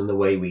biases and the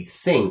way we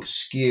think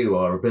skew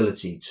our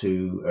ability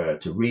to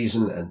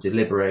reason and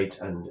deliberate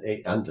and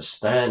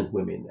understand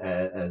women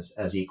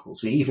as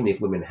equals. So even if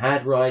women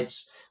had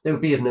rights, they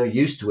would be of no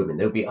use to women.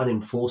 They would be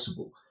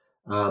unenforceable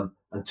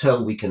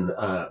until we can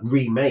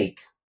remake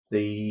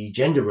the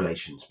gender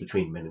relations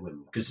between men and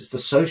women, because it's the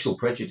social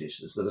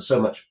prejudices that are so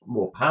much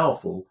more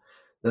powerful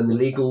than the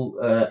legal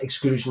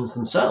exclusions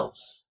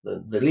themselves.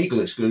 The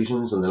legal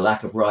exclusions and the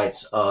lack of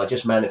rights are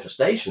just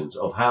manifestations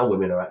of how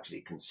women are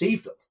actually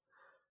conceived of,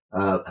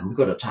 and we've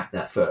got to attack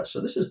that first. So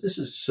this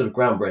is sort of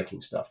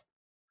groundbreaking stuff.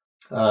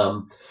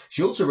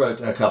 She also wrote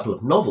a couple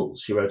of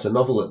novels. She wrote a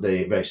novel at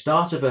the very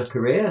start of her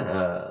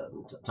career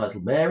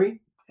titled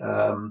Mary,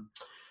 and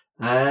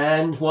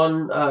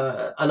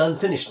an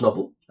unfinished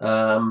novel,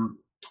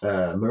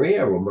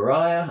 Maria or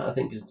Mariah, I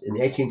think in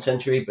the 18th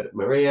century, but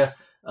Maria,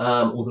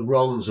 or The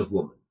Wrongs of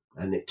Woman.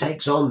 And it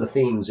takes on the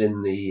themes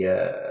in the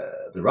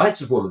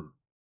Rights of Woman,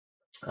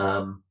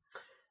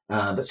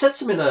 but sets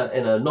them in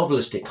a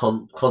novelistic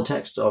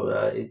context.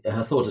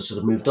 Her thought has sort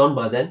of moved on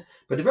by then,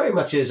 but it very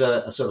much is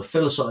a sort of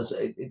philosophical.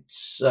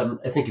 It's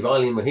I think if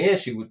Eileen were here,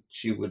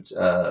 she would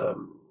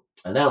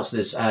announce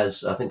this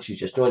as, I think she's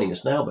just joining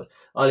us now, but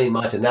Eileen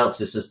might announce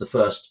this as the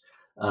first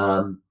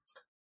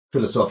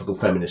philosophical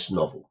feminist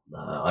novel.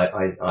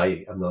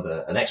 I am not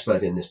an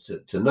expert in this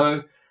to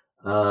know.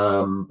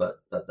 But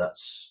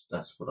that's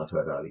what I've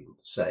heard Eileen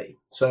say.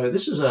 So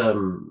this is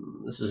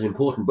an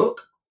important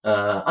book,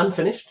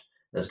 unfinished.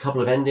 There's a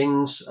couple of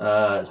endings.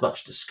 It's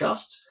much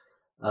discussed.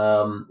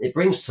 It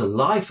brings to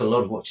life a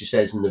lot of what she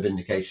says in the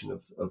Vindication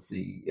of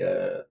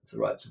the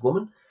Rights of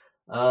Woman,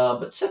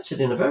 but sets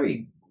it in a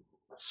very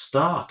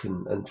stark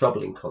and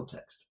troubling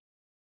context.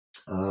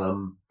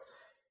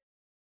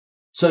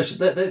 So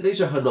these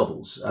are her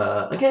novels.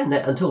 Again,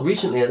 until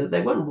recently,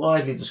 they weren't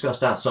widely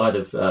discussed outside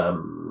of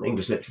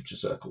English literature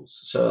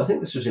circles. So I think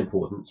this was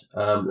important.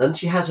 And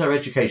she has her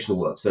educational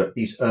works. There are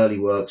these early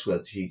works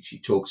where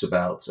she talks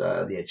about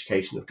the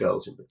education of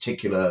girls in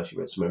particular. She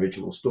wrote some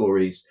original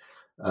stories,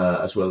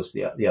 as well as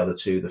the other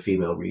two, The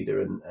Female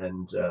Reader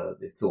and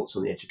the Thoughts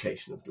on the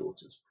Education of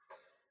Daughters.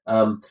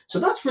 So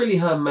that's really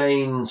her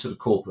main sort of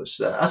corpus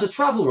as a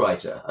travel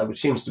writer, which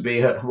seems to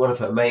be one of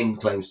her main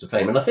claims to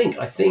fame. And I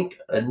think,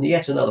 and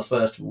yet another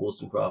first for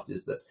Wollstonecraft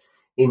is that,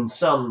 in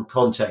some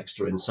context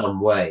or in some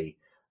way,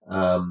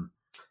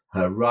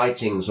 her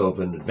writings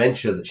of an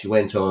adventure that she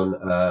went on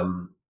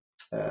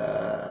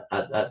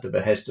at the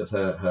behest of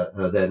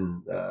her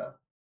then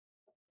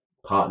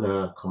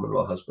partner, common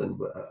law husband,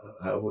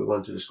 however we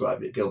want to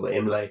describe it, Gilbert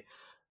Imlay.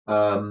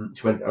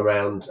 She went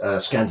around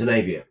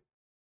Scandinavia.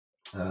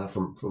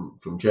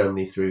 From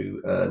Germany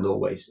through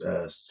Norway,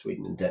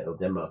 Sweden, and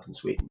Denmark and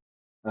Sweden,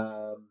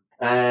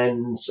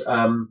 and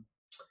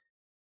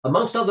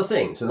amongst other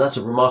things, and that's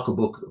a remarkable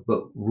book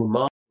in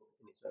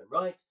its own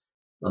right.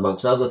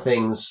 Amongst other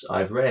things,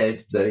 I've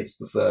read that it's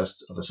the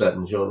first of a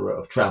certain genre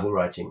of travel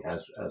writing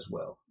as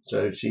well.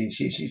 So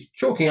she's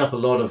chalking up a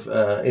lot of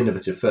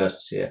innovative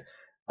firsts here.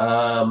 She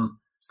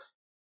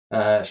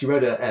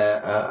wrote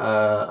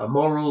a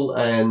moral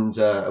and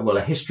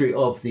a history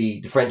of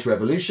the French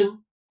Revolution.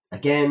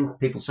 Again,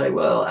 people say,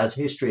 well, as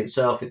history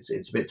itself, it's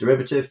a bit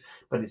derivative,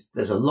 but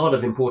there's a lot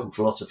of important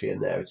philosophy in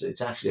there. It's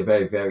actually a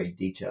very, very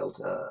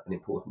detailed and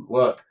important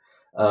work.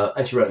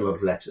 And she wrote a lot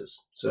of letters.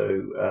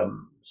 So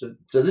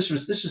this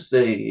is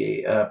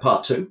the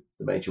part two,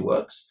 the major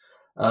works.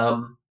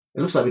 It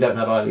looks like we don't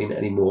have Eileen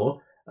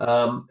anymore.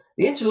 The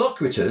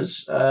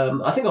interlocutors,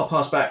 I think I'll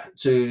pass back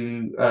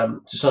to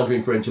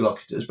Sandrine for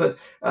interlocutors. But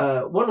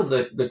one of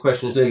the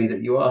questions, Lily,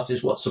 that you asked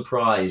is what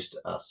surprised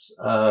us,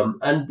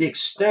 and the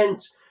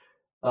extent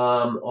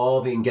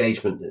of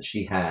engagement that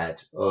she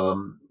had,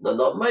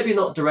 maybe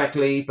not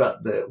directly,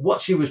 but what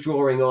she was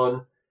drawing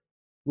on,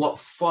 what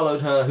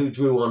followed her, who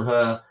drew on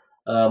her,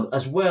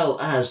 as well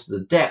as the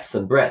depth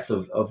and breadth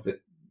of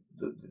the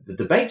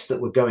debates that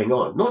were going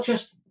on, not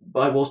just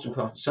by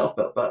Wollstonecraft itself,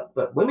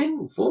 but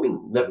women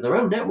forming their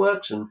own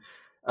networks and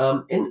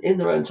in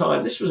their own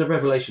time. This was a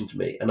revelation to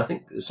me, and I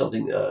think it's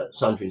something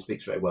Sandrine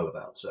speaks very well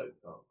about. So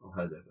I'll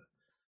hand over.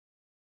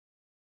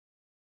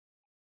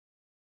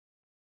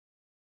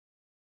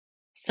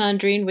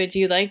 Sandrine, would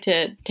you like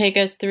to take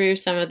us through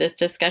some of this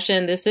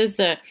discussion? This is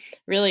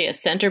really a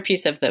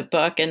centerpiece of the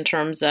book in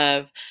terms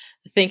of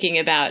thinking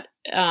about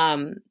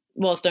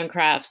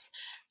Wollstonecraft's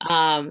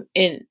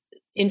in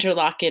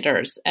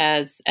interlocutors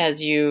as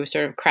you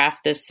sort of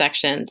craft this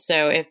section.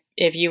 So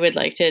if you would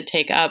like to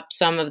take up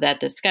some of that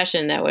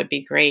discussion, that would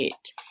be great.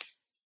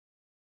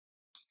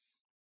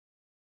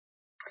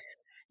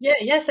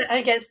 Yes,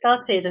 I'll get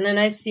started, and then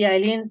I see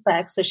Eileen's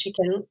back, so she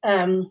can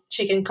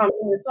come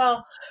in as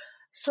well.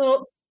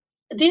 So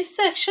this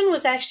section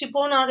was actually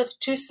born out of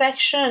two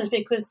sections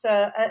because,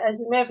 as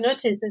you may have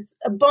noticed, there's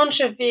a bunch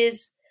of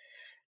these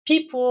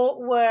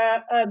people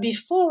were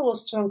before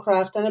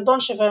Wollstonecraft, and a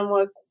bunch of them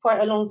were quite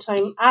a long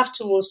time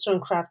after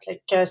Wollstonecraft.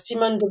 Like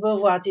Simone de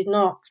Beauvoir did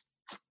not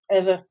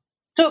ever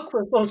talk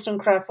with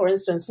Wollstonecraft, for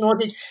instance, nor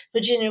did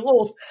Virginia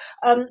Woolf.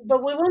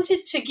 But we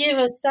wanted to give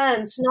a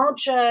sense not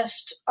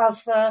just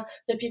of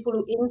the people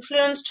who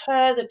influenced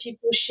her, the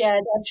people she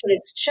had actual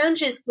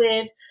exchanges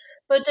with,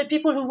 but the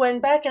people who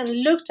went back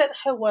and looked at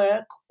her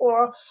work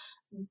or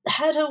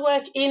had her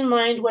work in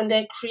mind when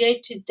they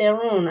created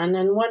their own. And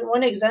then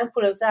one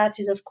example of that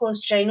is, of course,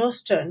 Jane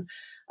Austen.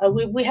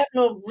 We have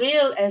no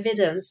real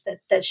evidence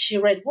that she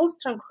read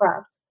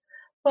Wollstonecraft,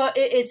 but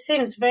it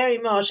seems very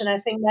much, and I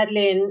think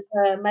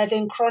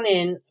Madeleine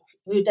Cronin,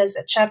 who does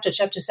that chapter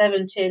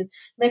 17,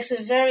 makes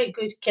a very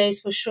good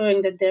case for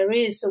showing that there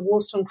is a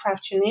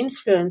Wollstonecraftian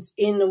influence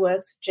in the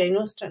works of Jane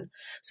Austen.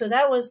 So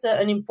that was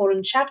an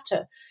important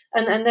chapter.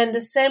 And then the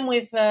same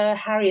with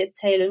Harriet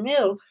Taylor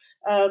Mill,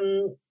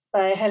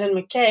 by Helen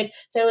McCabe.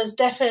 There was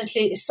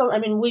definitely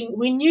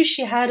we knew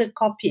she had a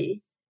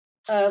copy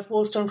of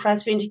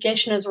Wollstonecraft's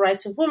Vindication as the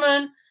Rights of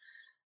Woman.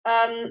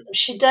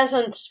 She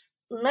doesn't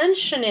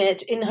mention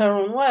it in her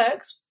own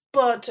works,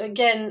 but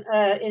again,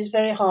 it's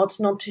very hard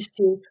not to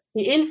see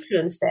the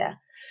influence there.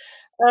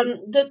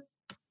 The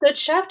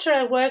chapter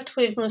I worked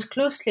with most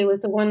closely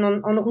was the one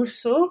on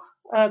Rousseau,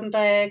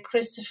 by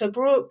Christopher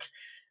Brooke.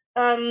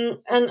 And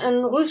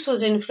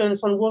Rousseau's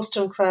influence on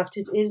Wollstonecraft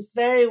is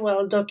very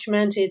well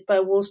documented by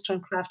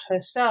Wollstonecraft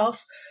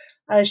herself.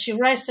 She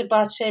writes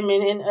about him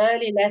in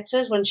early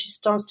letters when she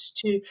starts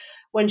to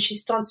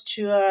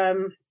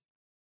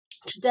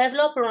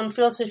develop her own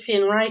philosophy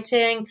in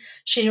writing.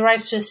 She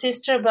writes to her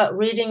sister about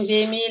reading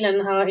Emile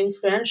and how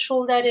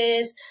influential that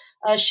is.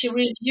 She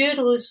reviewed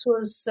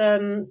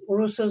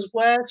Rousseau's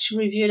work. She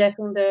reviewed, I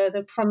think,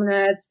 the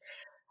promenades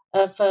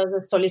of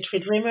the Solitary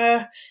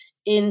Dreamer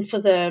for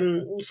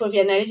the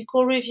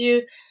Analytical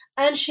Review,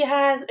 and she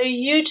has a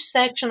huge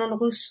section on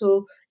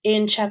Rousseau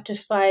in chapter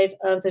 5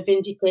 of the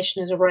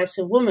Vindication as a Rights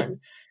of Woman.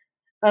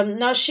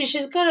 Now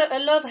she's got a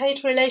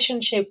love-hate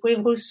relationship with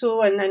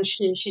Rousseau, and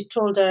she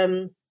told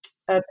her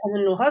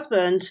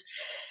husband,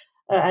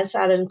 as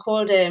Alan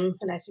called him,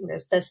 and I think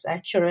that's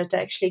accurate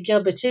actually,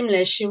 Gilbert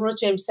Imlay. She wrote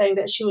to him saying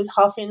that she was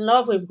half in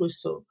love with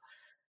Rousseau.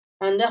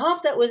 And the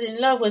half that was in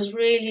love was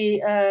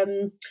really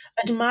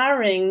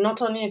admiring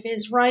not only of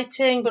his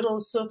writing, but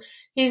also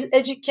his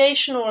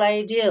educational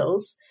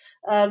ideals,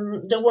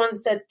 the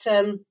ones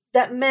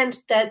that meant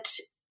that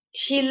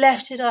he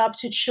left it up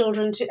to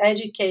children to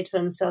educate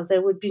themselves.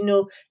 There would be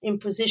no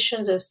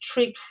impositions or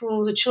strict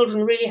rules. The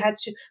children really had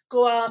to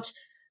go out,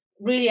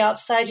 really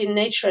outside in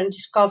nature, and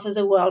discover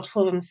the world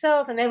for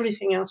themselves, and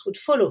everything else would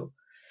follow.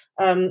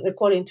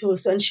 According to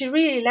Rousseau. And she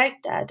really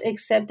liked that,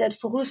 except that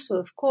for Rousseau,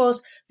 of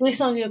course, this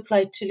only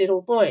applied to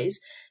little boys.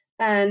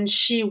 And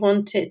she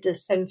wanted the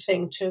same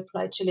thing to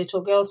apply to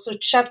little girls. So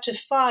chapter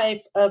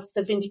 5 of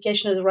the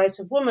Vindication of the Rights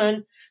of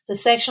Women, the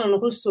section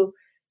on Rousseau,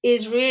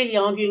 is really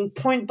arguing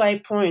point by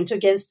point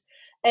against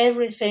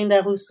everything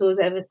that Rousseau has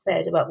ever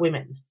said about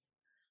women.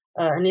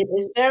 And it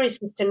is very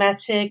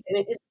systematic, and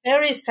it is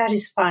very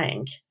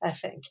satisfying, I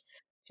think.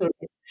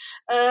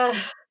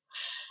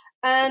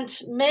 And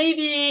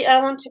maybe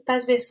I want to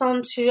pass this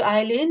on to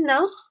Eileen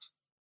now.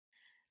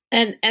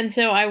 And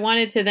so I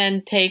wanted to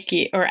then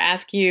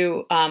ask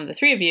you, the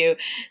three of you,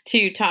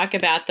 to talk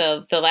about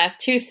the last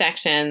two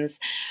sections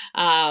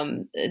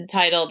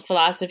titled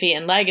Philosophy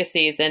and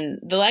Legacies. And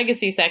the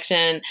legacy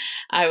section,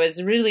 I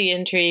was really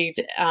intrigued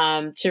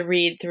to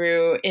read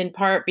through, in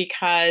part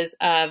because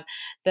of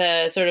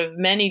the sort of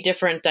many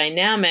different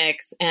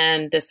dynamics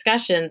and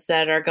discussions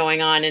that are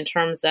going on in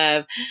terms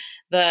of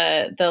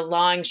the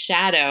long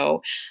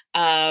shadow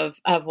of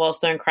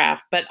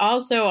Wollstonecraft. But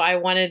also I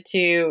wanted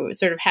to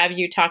sort of have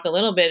you talk a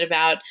little bit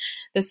about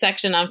the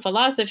section on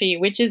philosophy,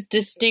 which is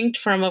distinct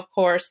from, of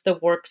course, the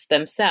works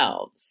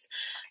themselves.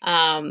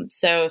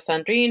 So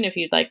Sandrine, if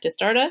you'd like to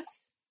start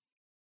us.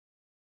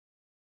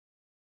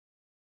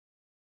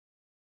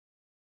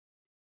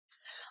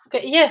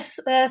 Okay, yes.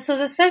 So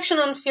the section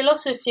on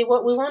philosophy,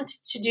 what we wanted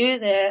to do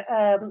there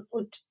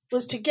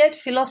was to get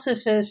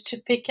philosophers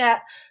to pick out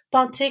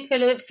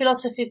particular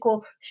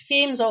philosophical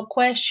themes or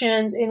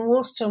questions in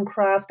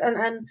Wollstonecraft,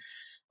 and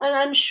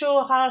I'm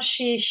sure how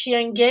she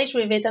engaged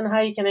with it and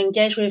how you can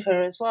engage with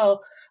her as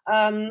well.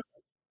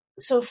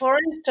 So, for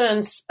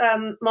instance,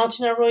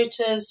 Martina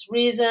Reuter's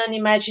Reason,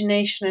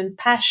 Imagination, and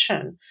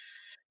Passion.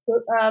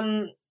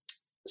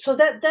 So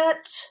that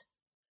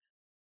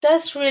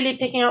that's really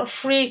picking out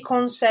three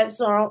concepts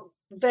that are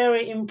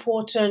very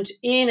important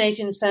in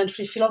 18th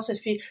century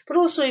philosophy, but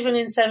also even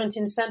in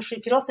 17th century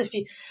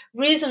philosophy.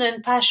 Reason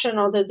and passion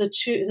are the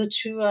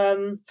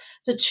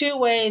two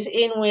ways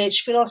in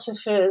which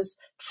philosophers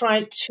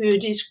try to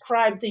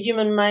describe the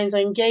human mind's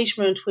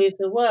engagement with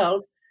the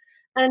world.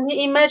 And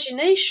the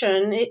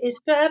imagination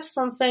is perhaps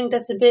something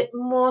that's a bit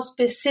more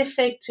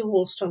specific to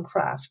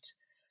Wollstonecraft.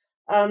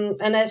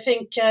 And I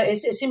think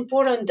it's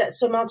important that,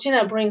 so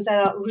Martina brings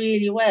that out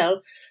really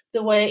well,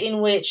 the way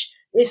in which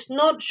it's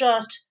not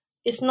just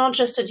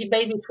a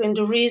debate between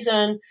the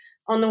reason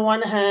on the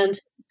one hand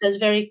that's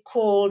very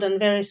cold and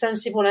very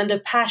sensible, and the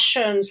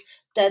passions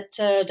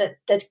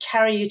that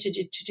carry you to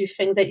do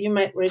things that you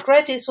might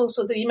regret. It's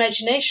also the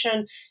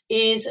imagination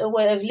is a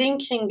way of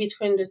linking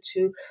between the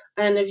two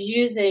and of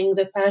using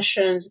the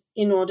passions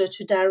in order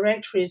to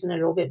direct reason a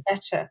little bit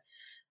better.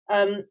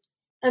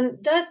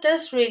 And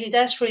that's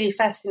really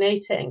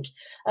fascinating.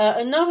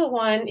 Another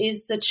one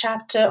is the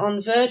chapter on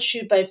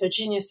virtue by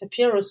Virginia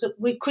Sapiro. So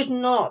we could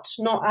not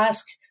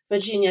ask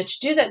Virginia to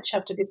do that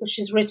chapter because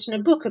she's written a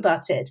book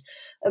about it,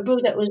 a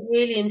book that was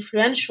really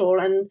influential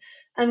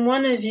and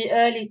one of the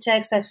early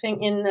texts, I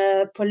think, in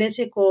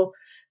political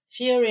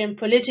theory and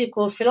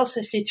political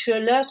philosophy to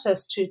alert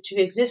us to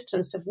the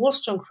existence of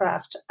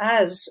Wollstonecraft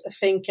as a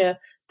thinker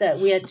that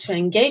we had to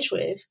engage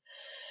with.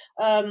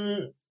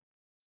 And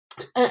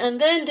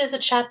then there's a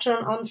chapter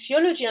on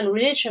theology and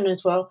religion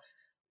as well,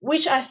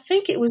 which I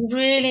think it was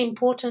really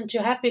important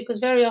to have because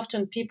very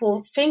often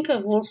people think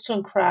of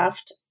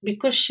Wollstonecraft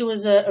because she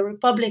was a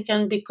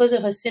Republican, because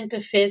of her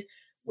sympathies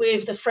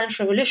with the French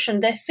Revolution.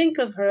 They think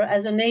of her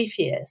as an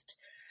atheist,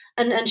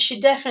 and she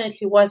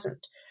definitely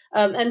wasn't.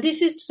 And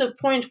this is to the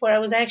point where I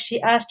was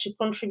actually asked to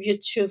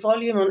contribute to a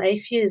volume on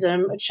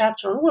atheism, a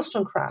chapter on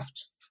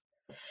Wollstonecraft.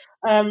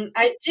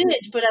 I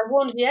did, but I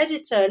warned the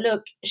editor,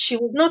 look, she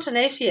was not an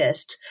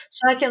atheist,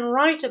 so I can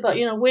write about,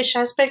 which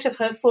aspect of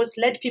her thoughts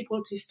led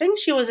people to think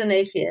she was an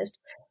atheist,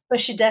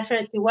 but she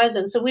definitely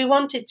wasn't. So we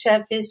wanted to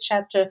have this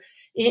chapter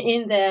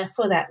in there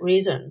for that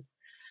reason.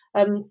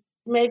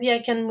 Maybe I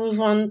can move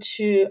on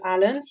to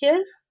Alan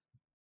here.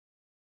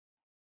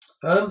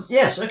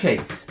 Yes,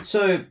 okay.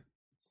 So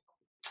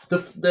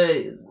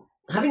the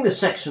having the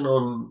section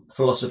on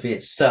philosophy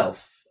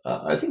itself,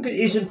 I think it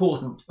is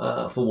important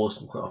for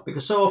Wollstonecraft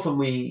because so often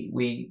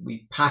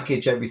we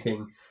package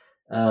everything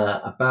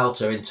about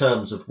her in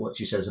terms of what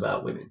she says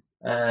about women,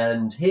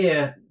 and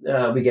here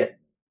we get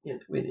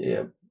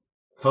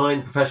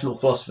fine professional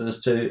philosophers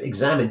to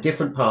examine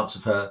different parts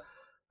of her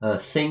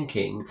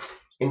thinking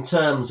in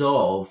terms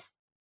of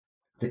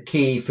the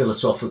key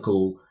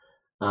philosophical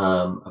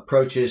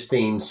approaches,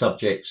 themes,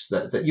 subjects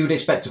that you would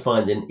expect to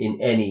find in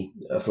any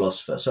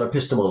philosopher. So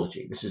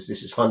epistemology, this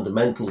is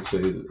fundamental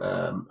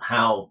to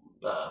how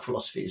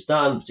philosophy is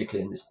done,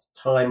 particularly in this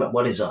time.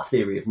 What is our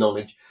theory of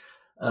knowledge?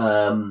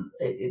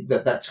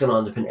 That's going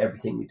to underpin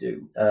everything we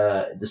do.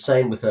 The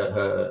same with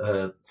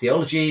her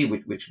theology,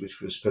 which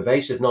was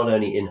pervasive not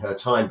only in her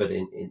time but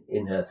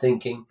in her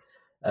thinking.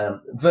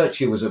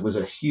 Virtue was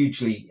a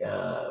hugely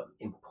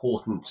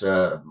important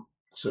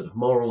sort of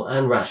moral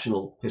and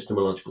rational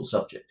epistemological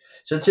subject.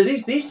 So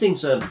these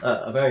things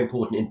are very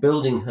important in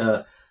building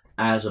her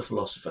as a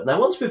philosopher. Now,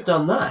 once we've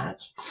done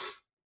that,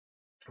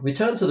 we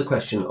turn to the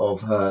question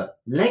of her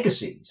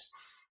legacies.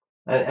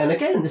 And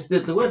again,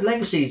 the word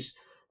legacies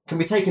can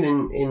be taken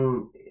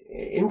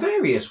in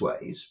various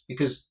ways,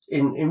 because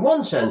in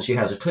one sense, she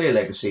has a clear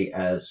legacy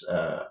as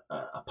a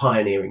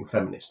pioneering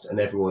feminist, and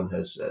everyone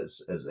has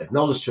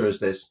acknowledged her as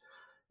this.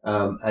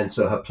 And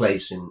so her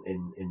place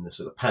in the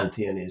sort of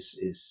pantheon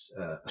is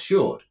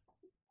assured.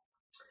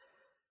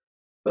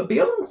 But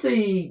beyond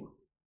the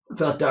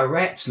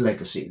direct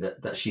legacy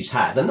that she's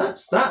had, and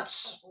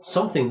that's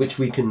something which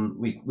we can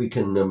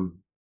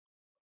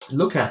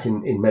look at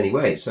in many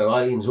ways. So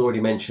Eileen's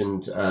already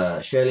mentioned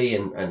Shelley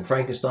and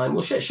Frankenstein.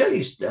 Well,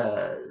 Shelley's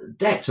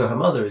debt to her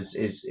mother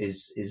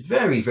is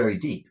very, very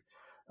deep.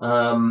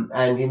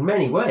 And in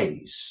many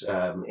ways,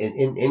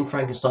 in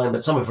Frankenstein,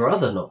 but some of her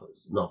other novels.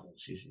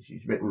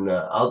 She's written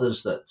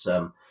others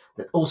that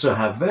also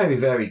have very,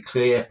 very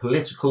clear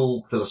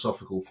political,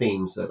 philosophical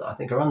themes that I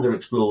think are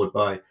underexplored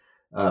by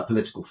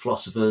political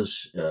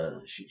philosophers.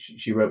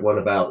 She wrote one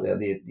about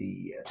the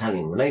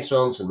Italian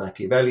Renaissance and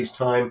Machiavelli's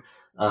time.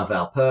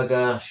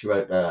 Valperga. She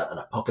wrote an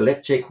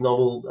apocalyptic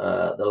novel,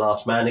 The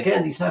Last Man.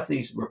 Again, these have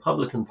these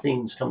Republican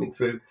themes coming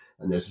through,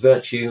 and there's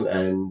virtue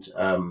and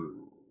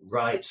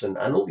rights and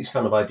all these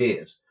kind of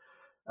ideas.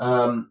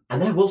 And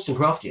they're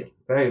Wollstonecraftian,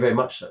 very, very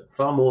much so,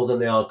 far more than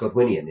they are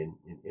Godwinian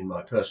in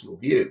my personal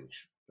view,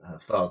 which her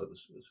father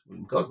was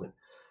William Godwin.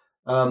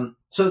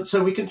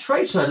 So we can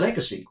trace her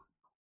legacy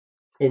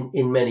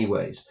in many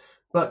ways.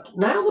 But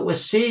now that we're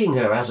seeing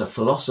her as a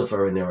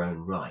philosopher in her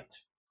own right,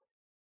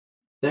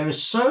 there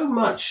is so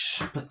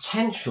much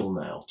potential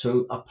now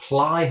to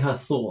apply her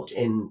thought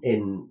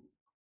in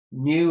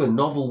new and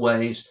novel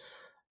ways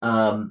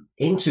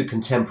into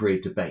contemporary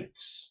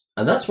debates.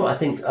 And that's what I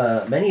think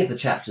many of the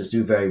chapters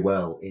do very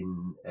well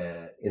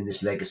in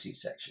this legacy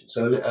section.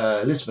 So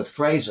Elizabeth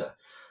Fraser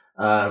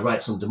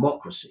writes on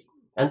democracy.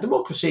 And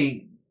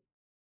democracy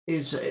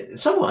is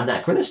somewhat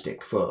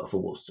anachronistic for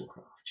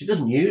Wollstonecraft. She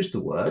doesn't use the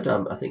word.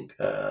 I think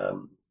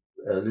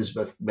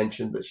Elizabeth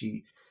mentioned that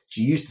she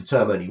used the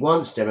term only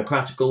once,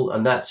 democratical,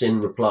 and that's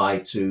in reply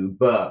to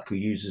Burke, who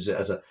uses it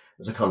as a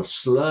kind of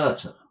slur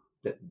term.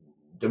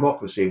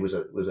 Democracy was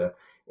at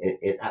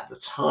the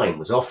time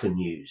was often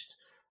used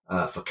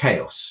for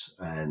chaos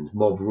and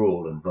mob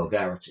rule and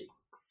vulgarity.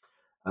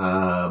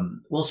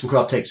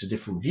 Wollstonecraft takes a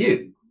different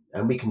view,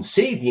 and we can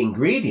see the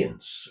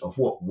ingredients of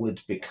what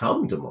would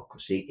become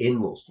democracy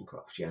in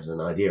Wollstonecraft. She has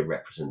an idea of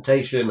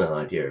representation, an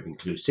idea of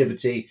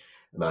inclusivity,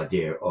 an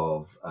idea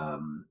of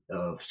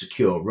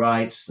secure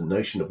rights, the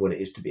notion of what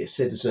it is to be a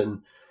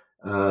citizen,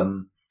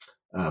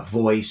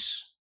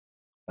 voice,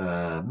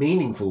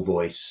 meaningful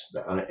voice.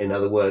 In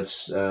other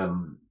words,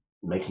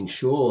 making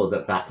sure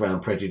that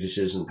background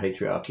prejudices and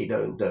patriarchy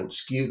don't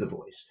skew the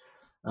voice.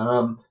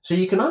 So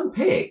you can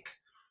unpick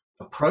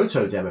a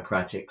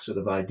proto-democratic sort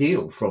of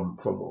ideal from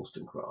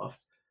Wollstonecraft,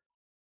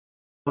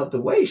 but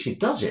the way she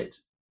does it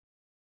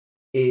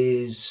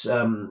is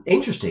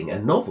interesting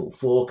and novel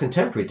for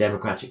contemporary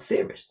democratic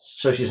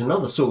theorists. So she's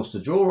another source to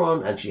draw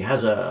on, and she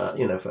has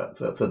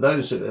for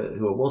those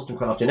who are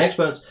Wollstonecraftian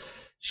experts,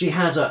 she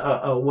has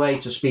a way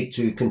to speak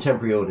to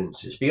contemporary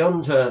audiences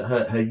beyond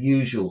her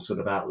usual sort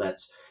of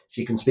outlets.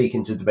 She can speak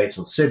into debates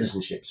on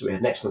citizenship. So we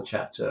had an excellent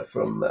chapter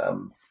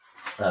from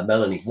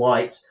Melanie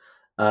White.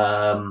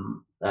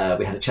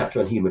 We had a chapter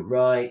on human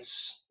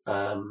rights,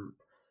 and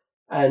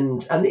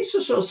these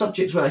are sort of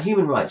subjects where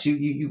human rights.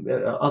 You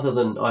other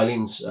than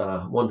Eileen's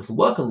wonderful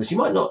work on this, you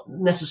might not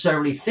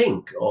necessarily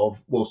think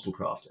of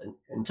Wollstonecraft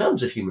in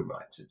terms of human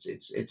rights.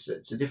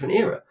 It's a different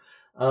era,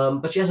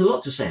 but she has a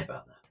lot to say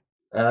about that,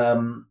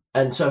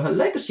 and so her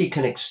legacy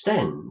can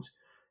extend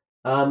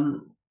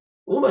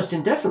almost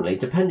indefinitely,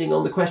 depending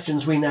on the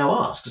questions we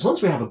now ask. Because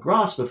once we have a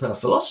grasp of her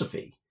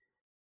philosophy,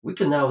 we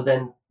can now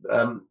then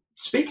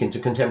speak into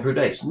contemporary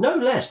dates, no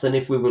less than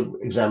if we were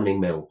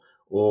examining Mill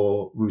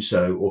or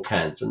Rousseau or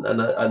Kant.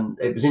 And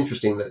it was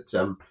interesting that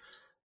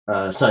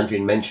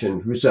Sandrine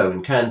mentioned Rousseau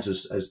and Kant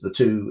as the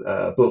two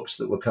books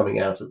that were coming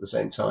out at the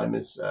same time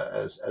as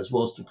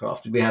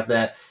Wollstonecraft. We have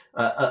there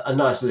a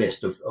nice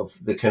list of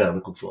the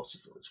canonical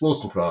philosophers.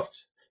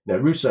 Wollstonecraft,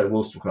 Rousseau,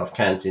 Wollstonecraft,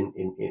 Kant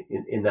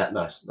in that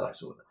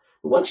nice order.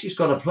 But once she's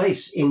got a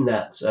place in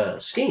that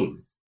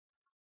scheme,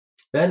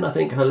 then I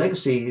think her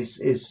legacy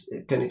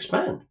can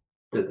expand.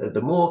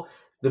 The more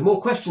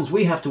questions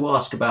we have to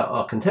ask about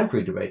our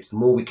contemporary debates, the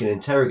more we can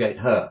interrogate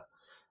her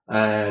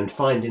and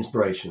find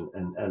inspiration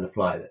and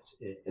apply that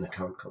in a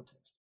current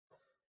context.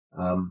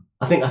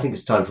 I think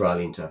it's time for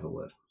Eileen to have a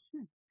word.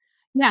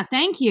 Yeah,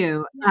 thank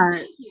you.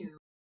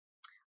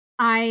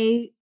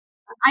 I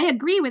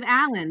agree with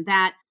Alan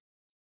that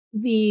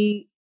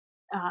the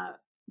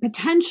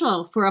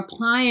potential for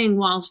applying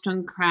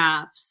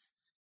Wollstonecraft's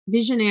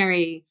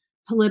visionary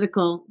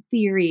political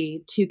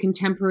theory to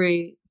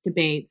contemporary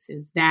debates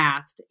is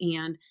vast,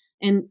 and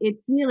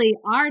it's really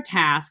our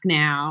task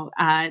now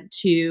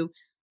to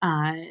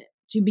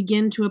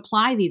begin to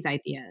apply these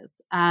ideas.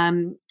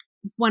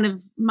 One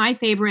of my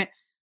favorite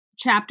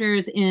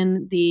chapters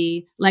in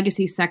the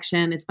legacy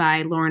section is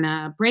by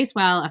Lorna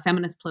Bracewell, a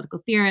feminist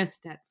political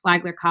theorist at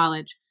Flagler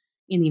College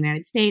in the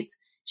United States.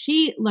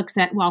 She looks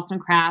at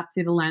Wollstonecraft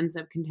through the lens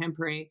of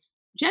contemporary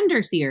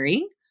gender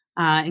theory,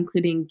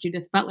 including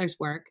Judith Butler's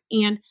work.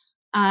 And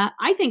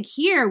I think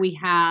here we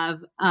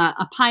have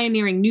a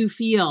pioneering new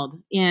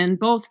field in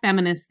both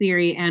feminist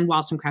theory and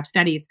Wollstonecraft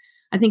studies.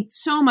 I think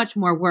so much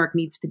more work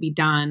needs to be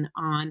done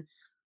on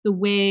the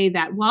way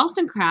that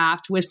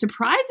Wollstonecraft was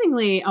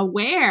surprisingly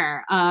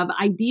aware of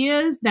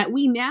ideas that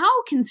we now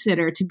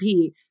consider to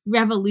be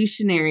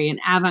revolutionary and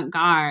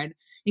avant-garde,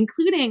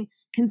 including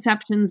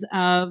conceptions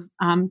of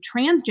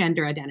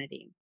transgender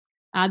identity.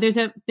 There's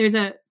a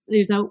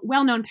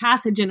well-known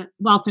passage in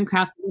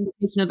Wollstonecraft's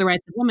Vindication of the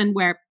Rights of Women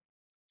where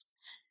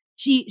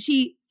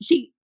she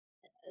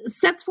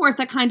sets forth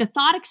a kind of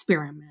thought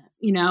experiment,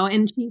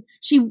 and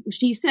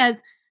she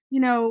says,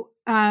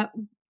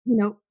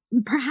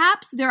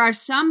 perhaps there are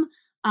some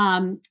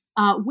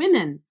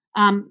women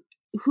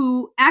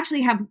who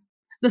actually have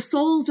the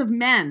souls of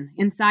men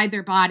inside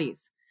their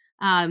bodies,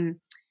 and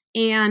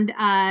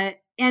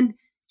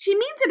she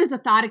means it as a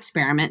thought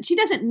experiment. She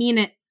doesn't mean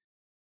it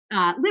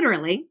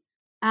literally,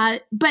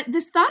 but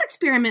this thought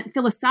experiment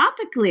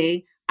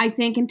philosophically, I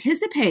think,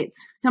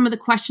 anticipates some of the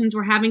questions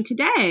we're having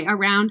today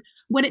around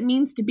what it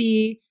means to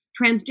be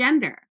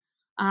transgender.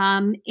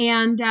 And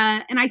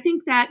I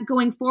think that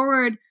going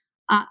forward,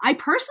 I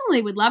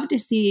personally would love to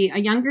see a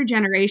younger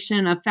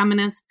generation of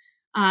feminists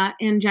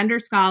and gender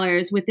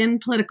scholars within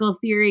political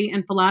theory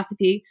and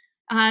philosophy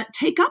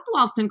take up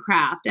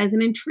Wollstonecraft as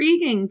an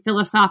intriguing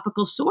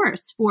philosophical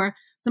source for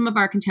some of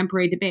our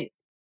contemporary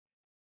debates.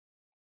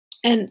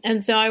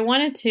 And so I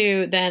wanted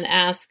to then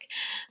ask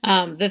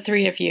the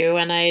three of you,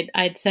 and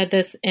I'd said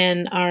this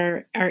in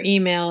our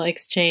email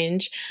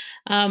exchange.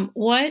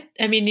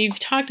 You've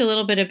talked a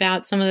little bit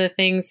about some of the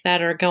things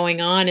that are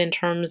going on in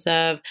terms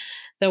of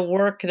the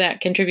work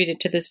that contributed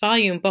to this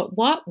volume, but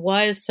what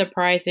was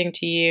surprising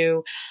to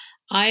you,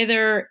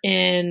 either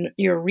in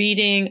your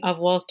reading of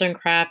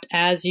Wollstonecraft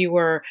as you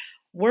were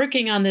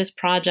working on this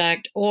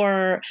project,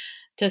 or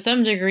to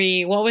some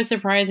degree, what was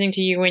surprising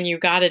to you when you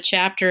got a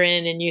chapter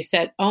in and you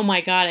said, "Oh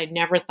my God, I'd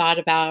never thought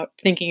about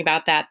thinking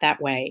about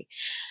that way."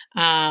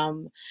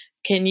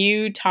 Can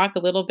you talk a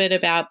little bit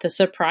about the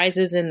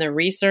surprises in the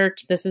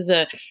research? This is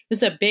a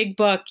big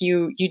book.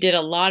 You did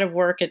a lot of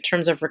work in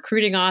terms of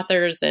recruiting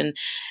authors and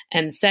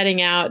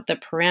setting out the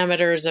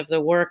parameters of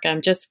the work.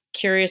 I'm just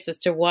curious as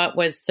to what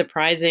was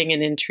surprising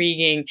and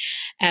intriguing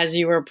as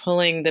you were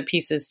pulling the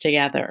pieces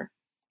together.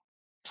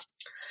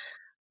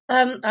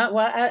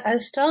 I'll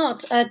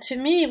start. To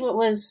me,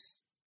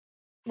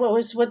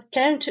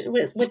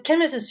 what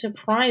came as a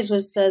surprise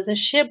was the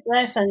sheer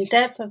breadth and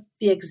depth of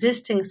the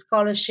existing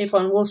scholarship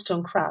on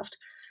Wollstonecraft,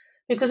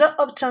 because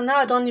up till now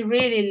I'd only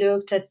really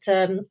looked at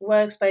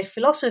works by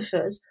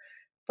philosophers,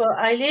 but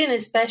Eileen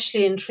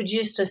especially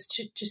introduced us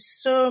to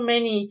so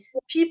many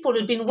people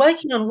who'd been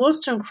working on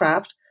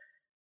Wollstonecraft,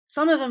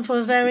 some of them for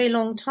a very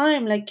long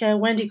time, like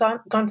Wendy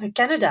Gunther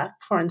Canada,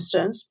 for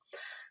instance,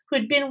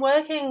 who'd been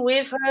working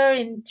with her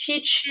in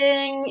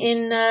teaching,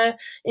 in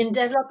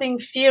developing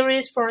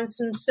theories. For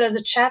instance,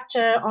 the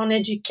chapter on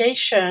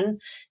education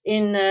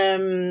in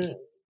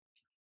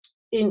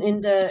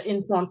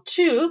Plant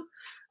 2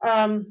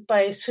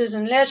 by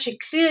Susan Laird, she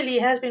clearly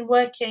has been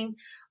working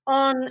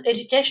on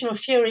educational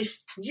theory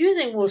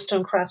using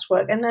Wollstonecraft's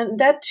work, and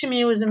that to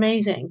me was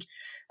amazing.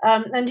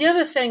 And the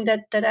other thing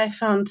that I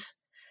found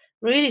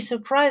really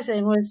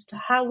surprising was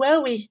how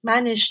well we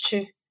managed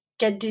to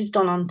get this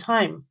done on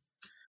time.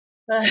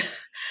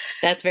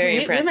 That's very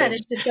impressive. We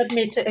managed to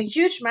submit a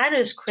huge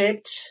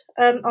manuscript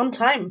on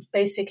time,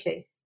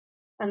 basically,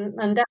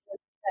 and that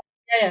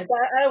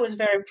I was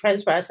very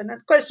impressed by us, and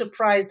I'm quite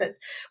surprised that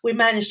we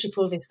managed to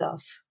pull this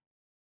off.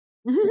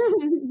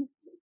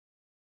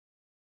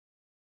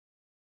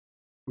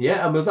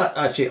 Yeah, and with that,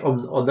 actually,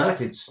 on that,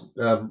 it's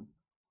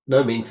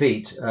no mean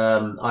feat.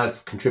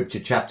 I've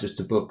contributed chapters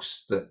to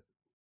books that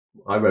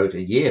I wrote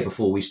a year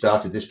before we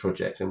started this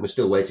project, and we're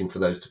still waiting for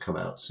those to come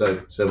out.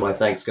 So my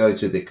thanks go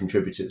to the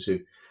contributors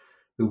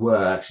who were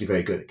actually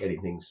very good at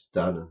getting things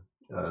done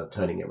and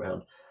turning it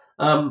around.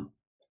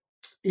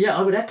 Yeah,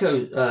 I would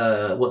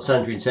echo what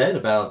Sandrine said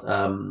about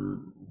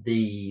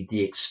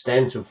the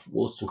extent of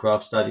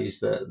Wollstonecraft studies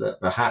that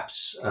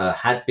perhaps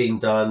had been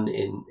done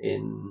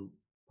in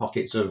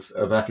pockets of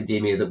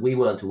academia that we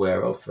weren't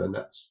aware of, and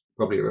that's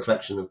probably a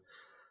reflection of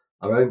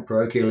our own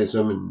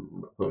parochialism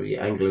and probably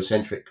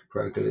Anglo-centric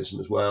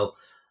parochialism as well.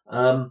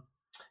 But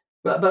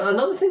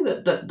another thing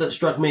that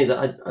struck me that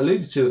I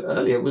alluded to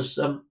earlier was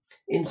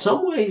in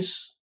some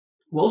ways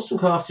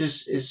Wollstonecraft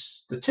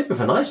is the tip of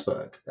an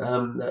iceberg.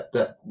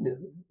 That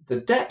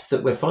the depth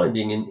that we're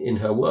finding in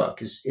her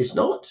work is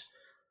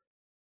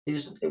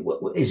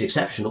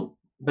exceptional,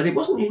 but it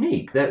wasn't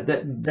unique.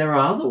 There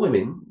are other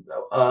women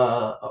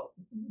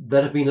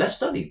that have been less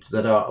studied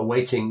that are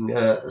awaiting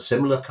a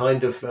similar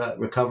kind of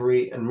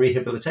recovery and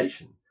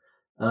rehabilitation.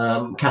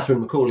 Catherine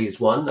Macaulay is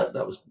one. That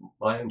was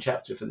my own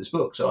chapter for this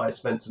book, so I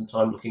spent some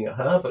time looking at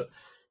her, but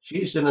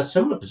she's in a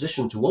similar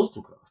position to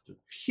Wollstonecraft. A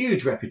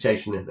huge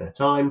reputation in her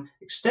time,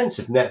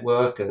 extensive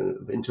network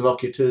of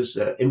interlocutors,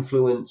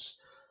 influence,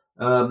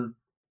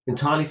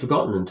 entirely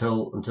forgotten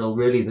until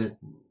really the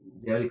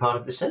early part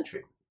of this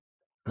century.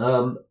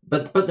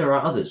 But there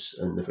are others,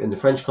 and in the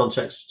French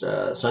context,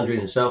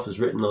 Sandrine herself has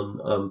written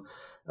on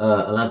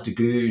Olympe de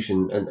Gouges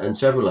and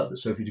several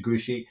others, Sophie de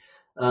Grouchy,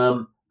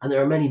 and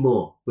there are many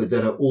more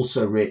that are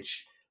also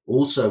rich,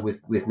 also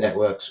with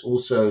networks,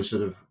 also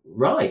sort of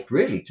ripe,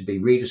 really, to be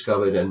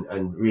rediscovered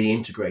and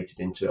reintegrated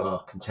into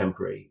our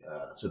contemporary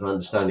sort of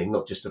understanding,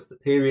 not just of the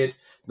period,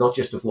 not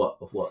just of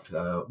what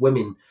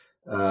women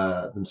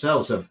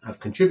themselves have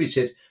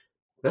contributed,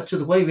 but to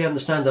the way we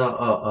understand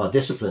our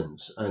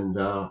disciplines and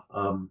our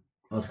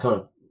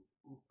kind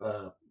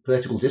of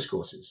political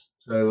discourses.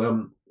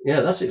 So,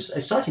 that's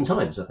exciting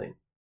times, I think.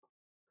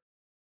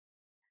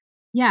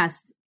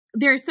 Yes.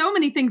 There are so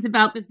many things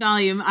about this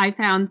volume I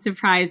found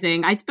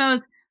surprising. I suppose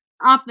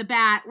off the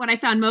bat, what I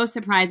found most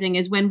surprising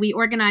is when we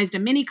organized a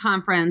mini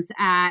conference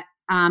at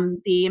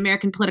the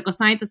American Political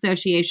Science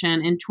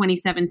Association in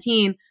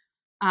 2017,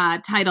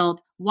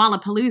 titled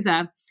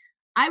Wallapalooza.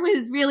 I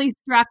was really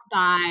struck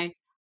by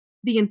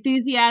the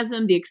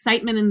enthusiasm, the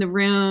excitement in the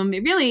room.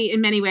 It really,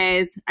 in many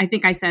ways, I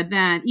think I said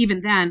then,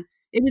 even then,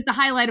 it was the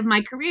highlight of my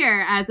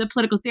career as a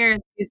political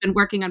theorist who's been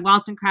working on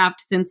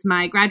Wollstonecraft since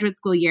my graduate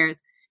school years.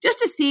 Just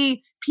to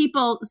see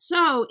people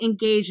so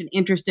engaged and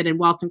interested in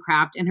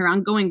Wollstonecraft and her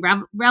ongoing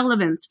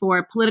relevance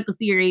for political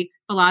theory,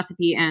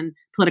 philosophy, and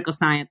political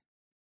science.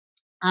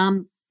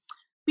 Beyond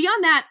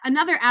that,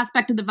 another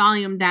aspect of the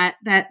volume that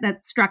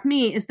struck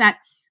me is that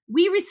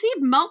we received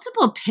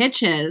multiple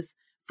pitches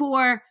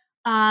for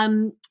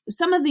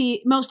some of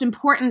the most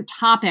important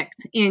topics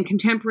in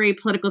contemporary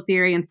political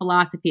theory and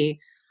philosophy.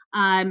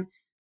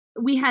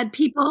 We had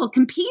people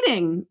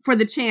competing for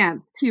the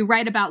chance to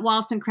write about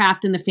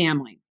Wollstonecraft and the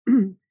family,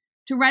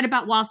 to write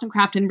about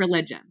Wollstonecraft and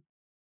religion,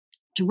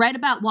 to write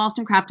about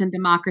Wollstonecraft and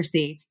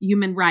democracy,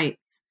 human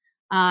rights,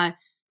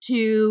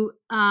 to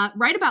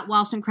write about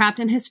Wollstonecraft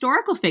and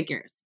historical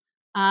figures,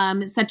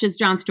 such as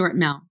John Stuart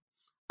Mill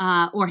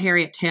or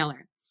Harriet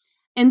Taylor.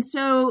 And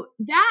so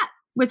that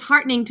was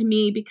heartening to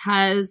me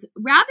because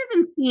rather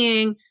than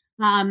seeing,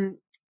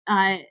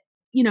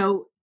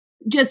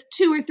 just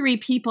 2 or 3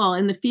 people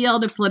in the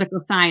field of political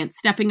science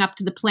stepping up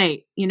to the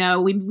plate,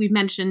 we've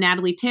mentioned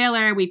Natalie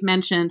Taylor, we've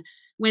mentioned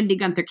Wendy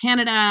Gunther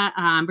Canada,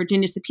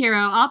 Virginia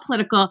Sapiro, all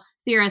political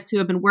theorists who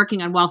have been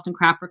working on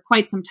Wollstonecraft for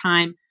quite some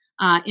time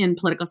in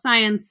political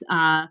science,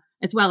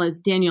 as well as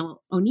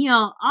Daniel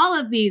O'Neill. All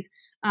of these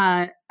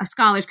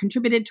scholars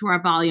contributed to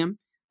our volume.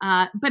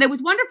 But it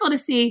was wonderful to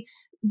see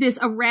this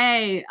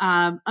array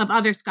of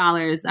other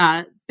scholars,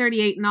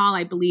 38 in all,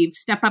 I believe,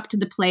 step up to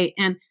the plate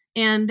and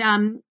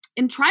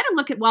try to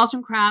look at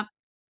Wollstonecraft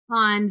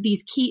on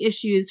these key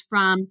issues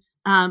from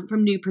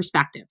new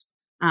perspectives.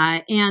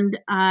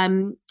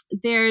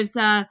 There's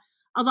a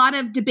lot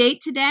of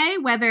debate today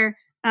whether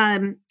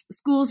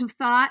schools of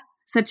thought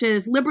such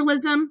as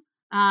liberalism,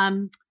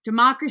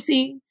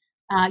 democracy,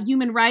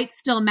 human rights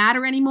still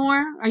matter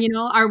anymore?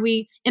 Are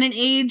we in an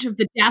age of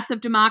the death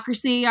of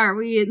democracy? Are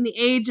we in the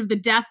age of the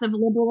death of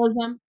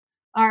liberalism?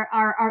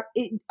 Are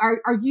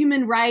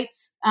human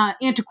rights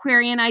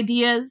antiquarian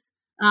ideas,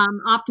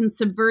 often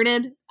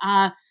subverted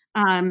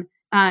and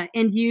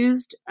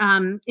used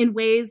in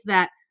ways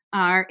that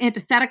are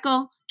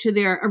antithetical to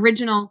their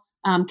original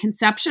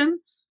conception?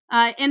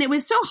 And it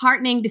was so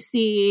heartening to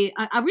see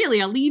a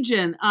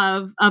legion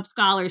of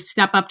scholars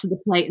step up to the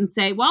plate and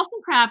say,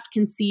 Wollstonecraft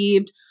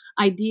conceived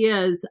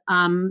ideas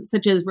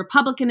such as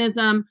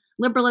republicanism,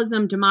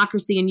 liberalism,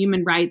 democracy, and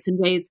human rights in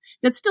ways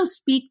that still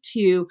speak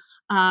to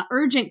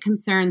urgent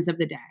concerns of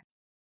the day.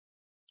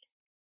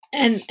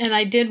 And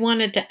I did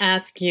wanted to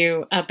ask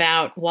you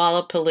about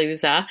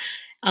Wallapalooza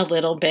a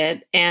little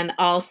bit, and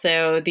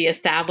also the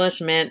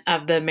establishment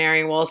of the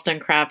Mary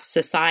Wollstonecraft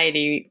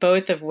Society,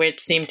 both of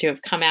which seem to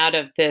have come out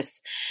of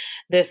this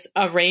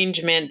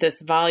arrangement, this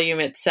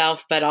volume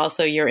itself, but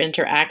also your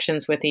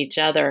interactions with each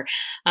other.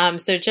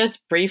 So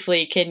just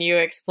briefly, can you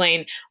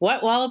explain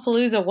what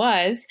Wallapalooza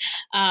was,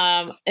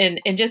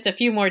 in just a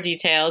few more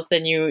details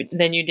than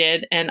you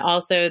did, and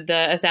also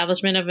the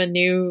establishment of a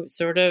new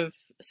sort of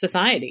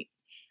society?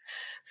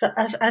 So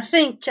I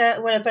think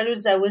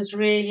Wallapalooza was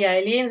really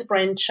Eileen's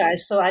brainchild.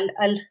 So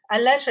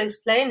I'll let her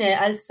explain it.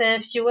 I'll say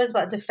a few words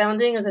about the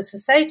founding of the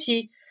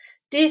society.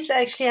 This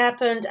actually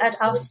happened at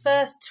our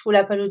first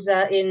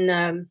Wallapalooza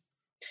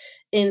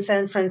in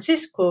San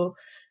Francisco.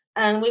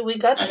 And we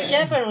got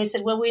together and we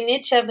said, well, we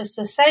need to have a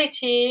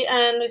society.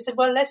 And we said,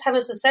 well, let's have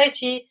a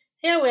society.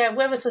 Here we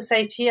have a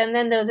society. And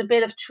then there was a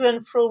bit of to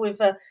and fro with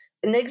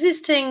an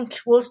existing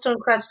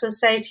Wollstonecraft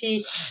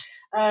Society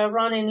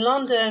run in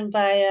London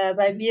by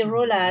Bill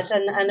Rowlatt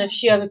and a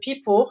few other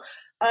people.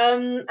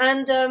 And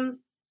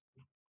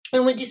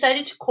we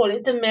decided to call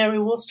it the Mary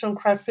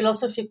Wollstonecraft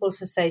Philosophical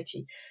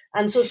Society.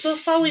 And so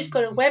far we've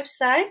got a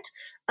website,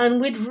 and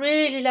we'd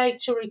really like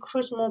to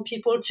recruit more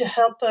people to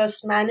help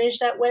us manage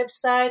that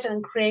website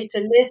and create a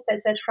list,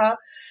 etc.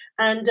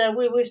 And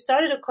we've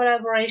started a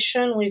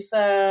collaboration with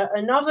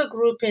another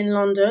group in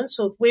London,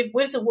 so with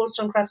the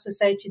Wollstonecraft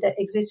Society that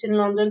exists in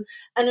London,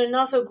 and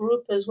another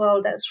group as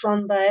well that's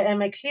run by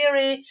Emma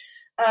Cleary.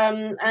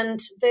 And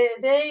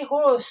they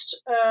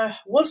host a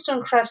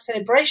Wollstonecraft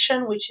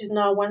celebration, which is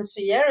now once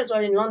a year as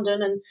well in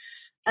London.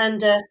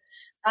 And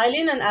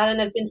Eileen and Alan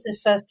have been to the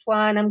first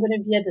one. I'm going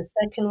to be at the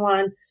second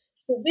one.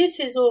 So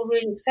this is all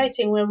really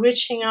exciting. We're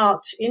reaching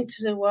out into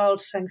the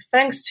world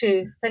thanks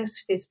to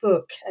this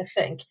book, I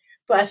think.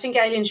 But I think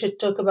Eileen should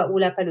talk about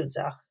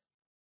Wallapalooza.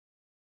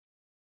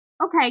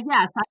 Okay,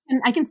 yes,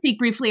 I can speak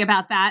briefly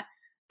about that.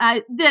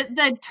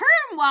 The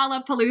term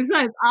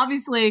Wallapalooza is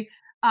obviously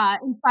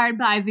inspired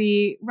by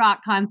the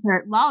rock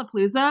concert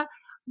Lollapalooza,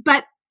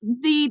 but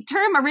the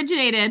term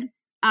originated,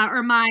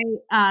 or my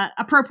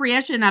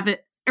appropriation of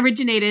it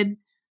originated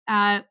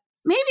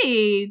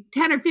maybe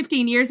 10 or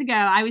 15 years ago.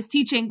 I was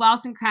teaching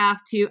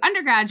Wollstonecraft to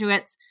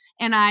undergraduates,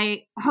 and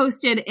I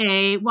hosted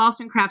a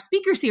Wollstonecraft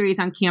speaker series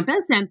on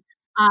campus. And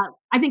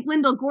I think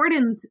Lyndall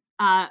Gordon's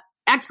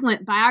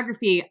excellent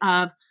biography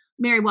of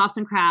Mary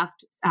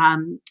Wollstonecraft,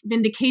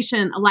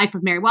 Vindication, A Life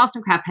of Mary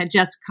Wollstonecraft, had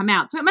just come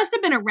out. So it must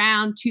have been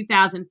around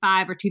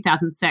 2005 or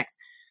 2006.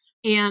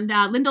 And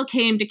Lyndall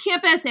came to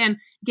campus and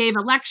gave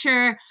a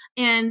lecture,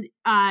 and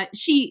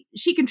she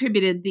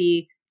contributed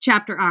the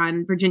chapter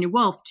on Virginia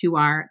Woolf to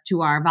our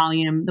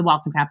volume, The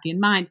Wollstonecraftian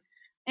Mind.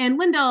 And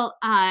Lyndall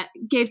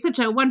gave such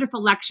a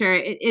wonderful lecture.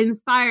 It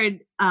inspired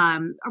a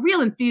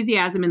real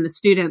enthusiasm in the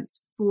students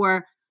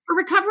for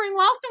recovering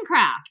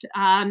Wollstonecraft,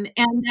 and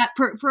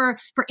for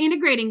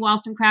integrating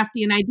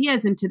Wollstonecraftian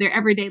ideas into their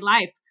everyday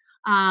life,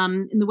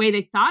 in the way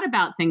they thought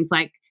about things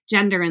like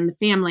gender and the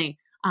family,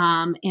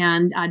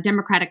 and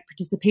democratic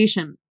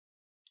participation.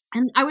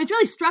 And I was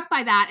really struck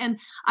by that. And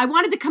I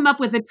wanted to come up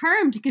with a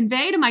term to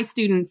convey to my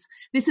students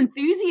this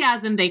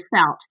enthusiasm they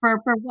felt for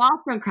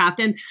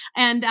Wollstonecraft.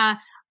 And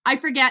I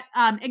forget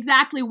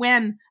exactly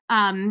when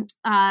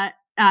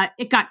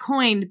it got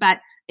coined, but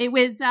it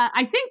was,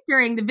 I think,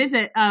 during the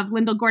visit of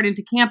Lyndall Gordon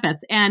to campus.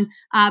 And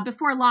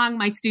before long,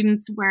 my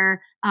students were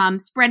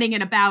spreading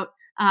it about.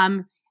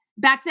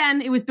 Back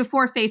then, it was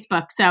before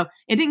Facebook, so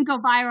it didn't go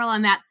viral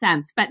in that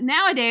sense. But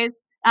nowadays,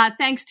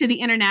 thanks to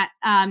the internet,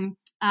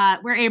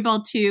 we're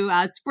able to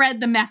spread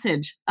the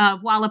message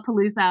of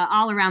Wallapalooza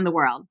all around the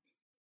world.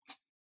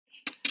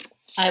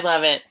 I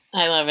love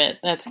it.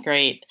 That's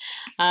great.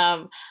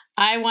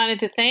 I wanted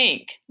to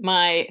thank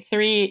my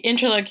 3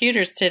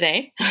 interlocutors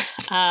today,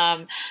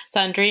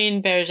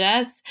 Sandrine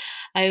Bergès,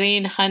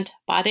 Eileen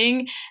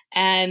Hunt-Botting,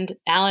 and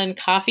Alan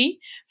Coffey,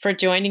 for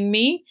joining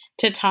me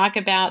to talk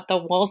about the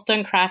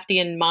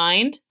Wollstonecraftian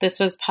Mind. This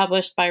was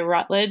published by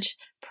Routledge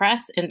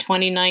Press in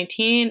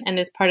 2019 and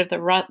is part of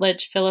the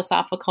Routledge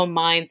Philosophical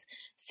Minds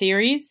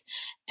series.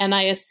 And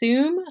I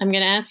assume, I'm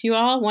going to ask you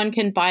all, one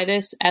can buy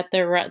this at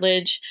the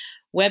Routledge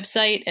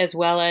website as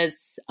well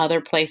as other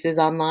places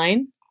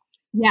online.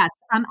 Yes,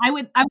 I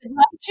would love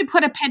to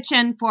put a pitch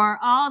in for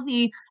all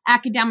the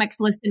academics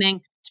listening.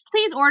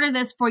 Please order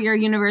this for your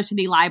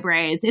university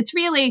libraries. It's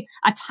really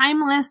a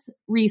timeless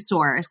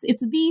resource.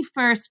 It's the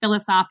first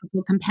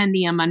philosophical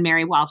compendium on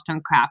Mary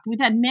Wollstonecraft.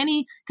 We've had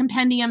many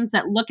compendiums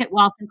that look at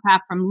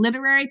Wollstonecraft from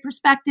literary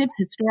perspectives,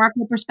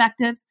 historical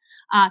perspectives,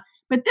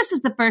 but this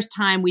is the first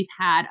time we've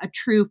had a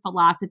true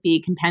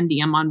philosophy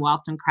compendium on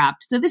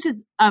Wollstonecraft. So this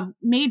is a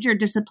major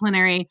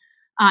disciplinary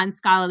and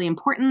scholarly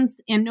importance.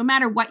 And no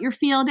matter what your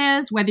field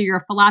is, whether you're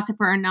a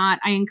philosopher or not,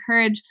 I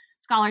encourage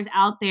scholars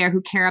out there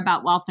who care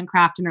about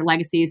Wollstonecraft and her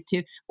legacies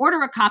to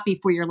order a copy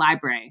for your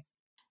library.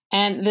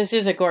 And this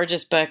is a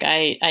gorgeous book.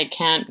 I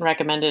can't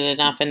recommend it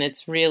enough. And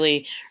it's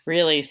really,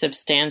 really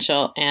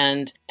substantial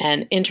and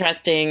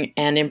interesting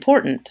and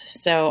important.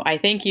 So I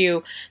thank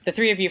you, the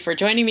 3 of you, for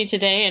joining me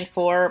today and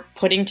for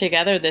putting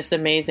together this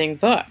amazing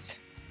book.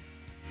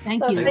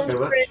 Thank you. Thank you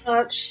very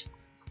much.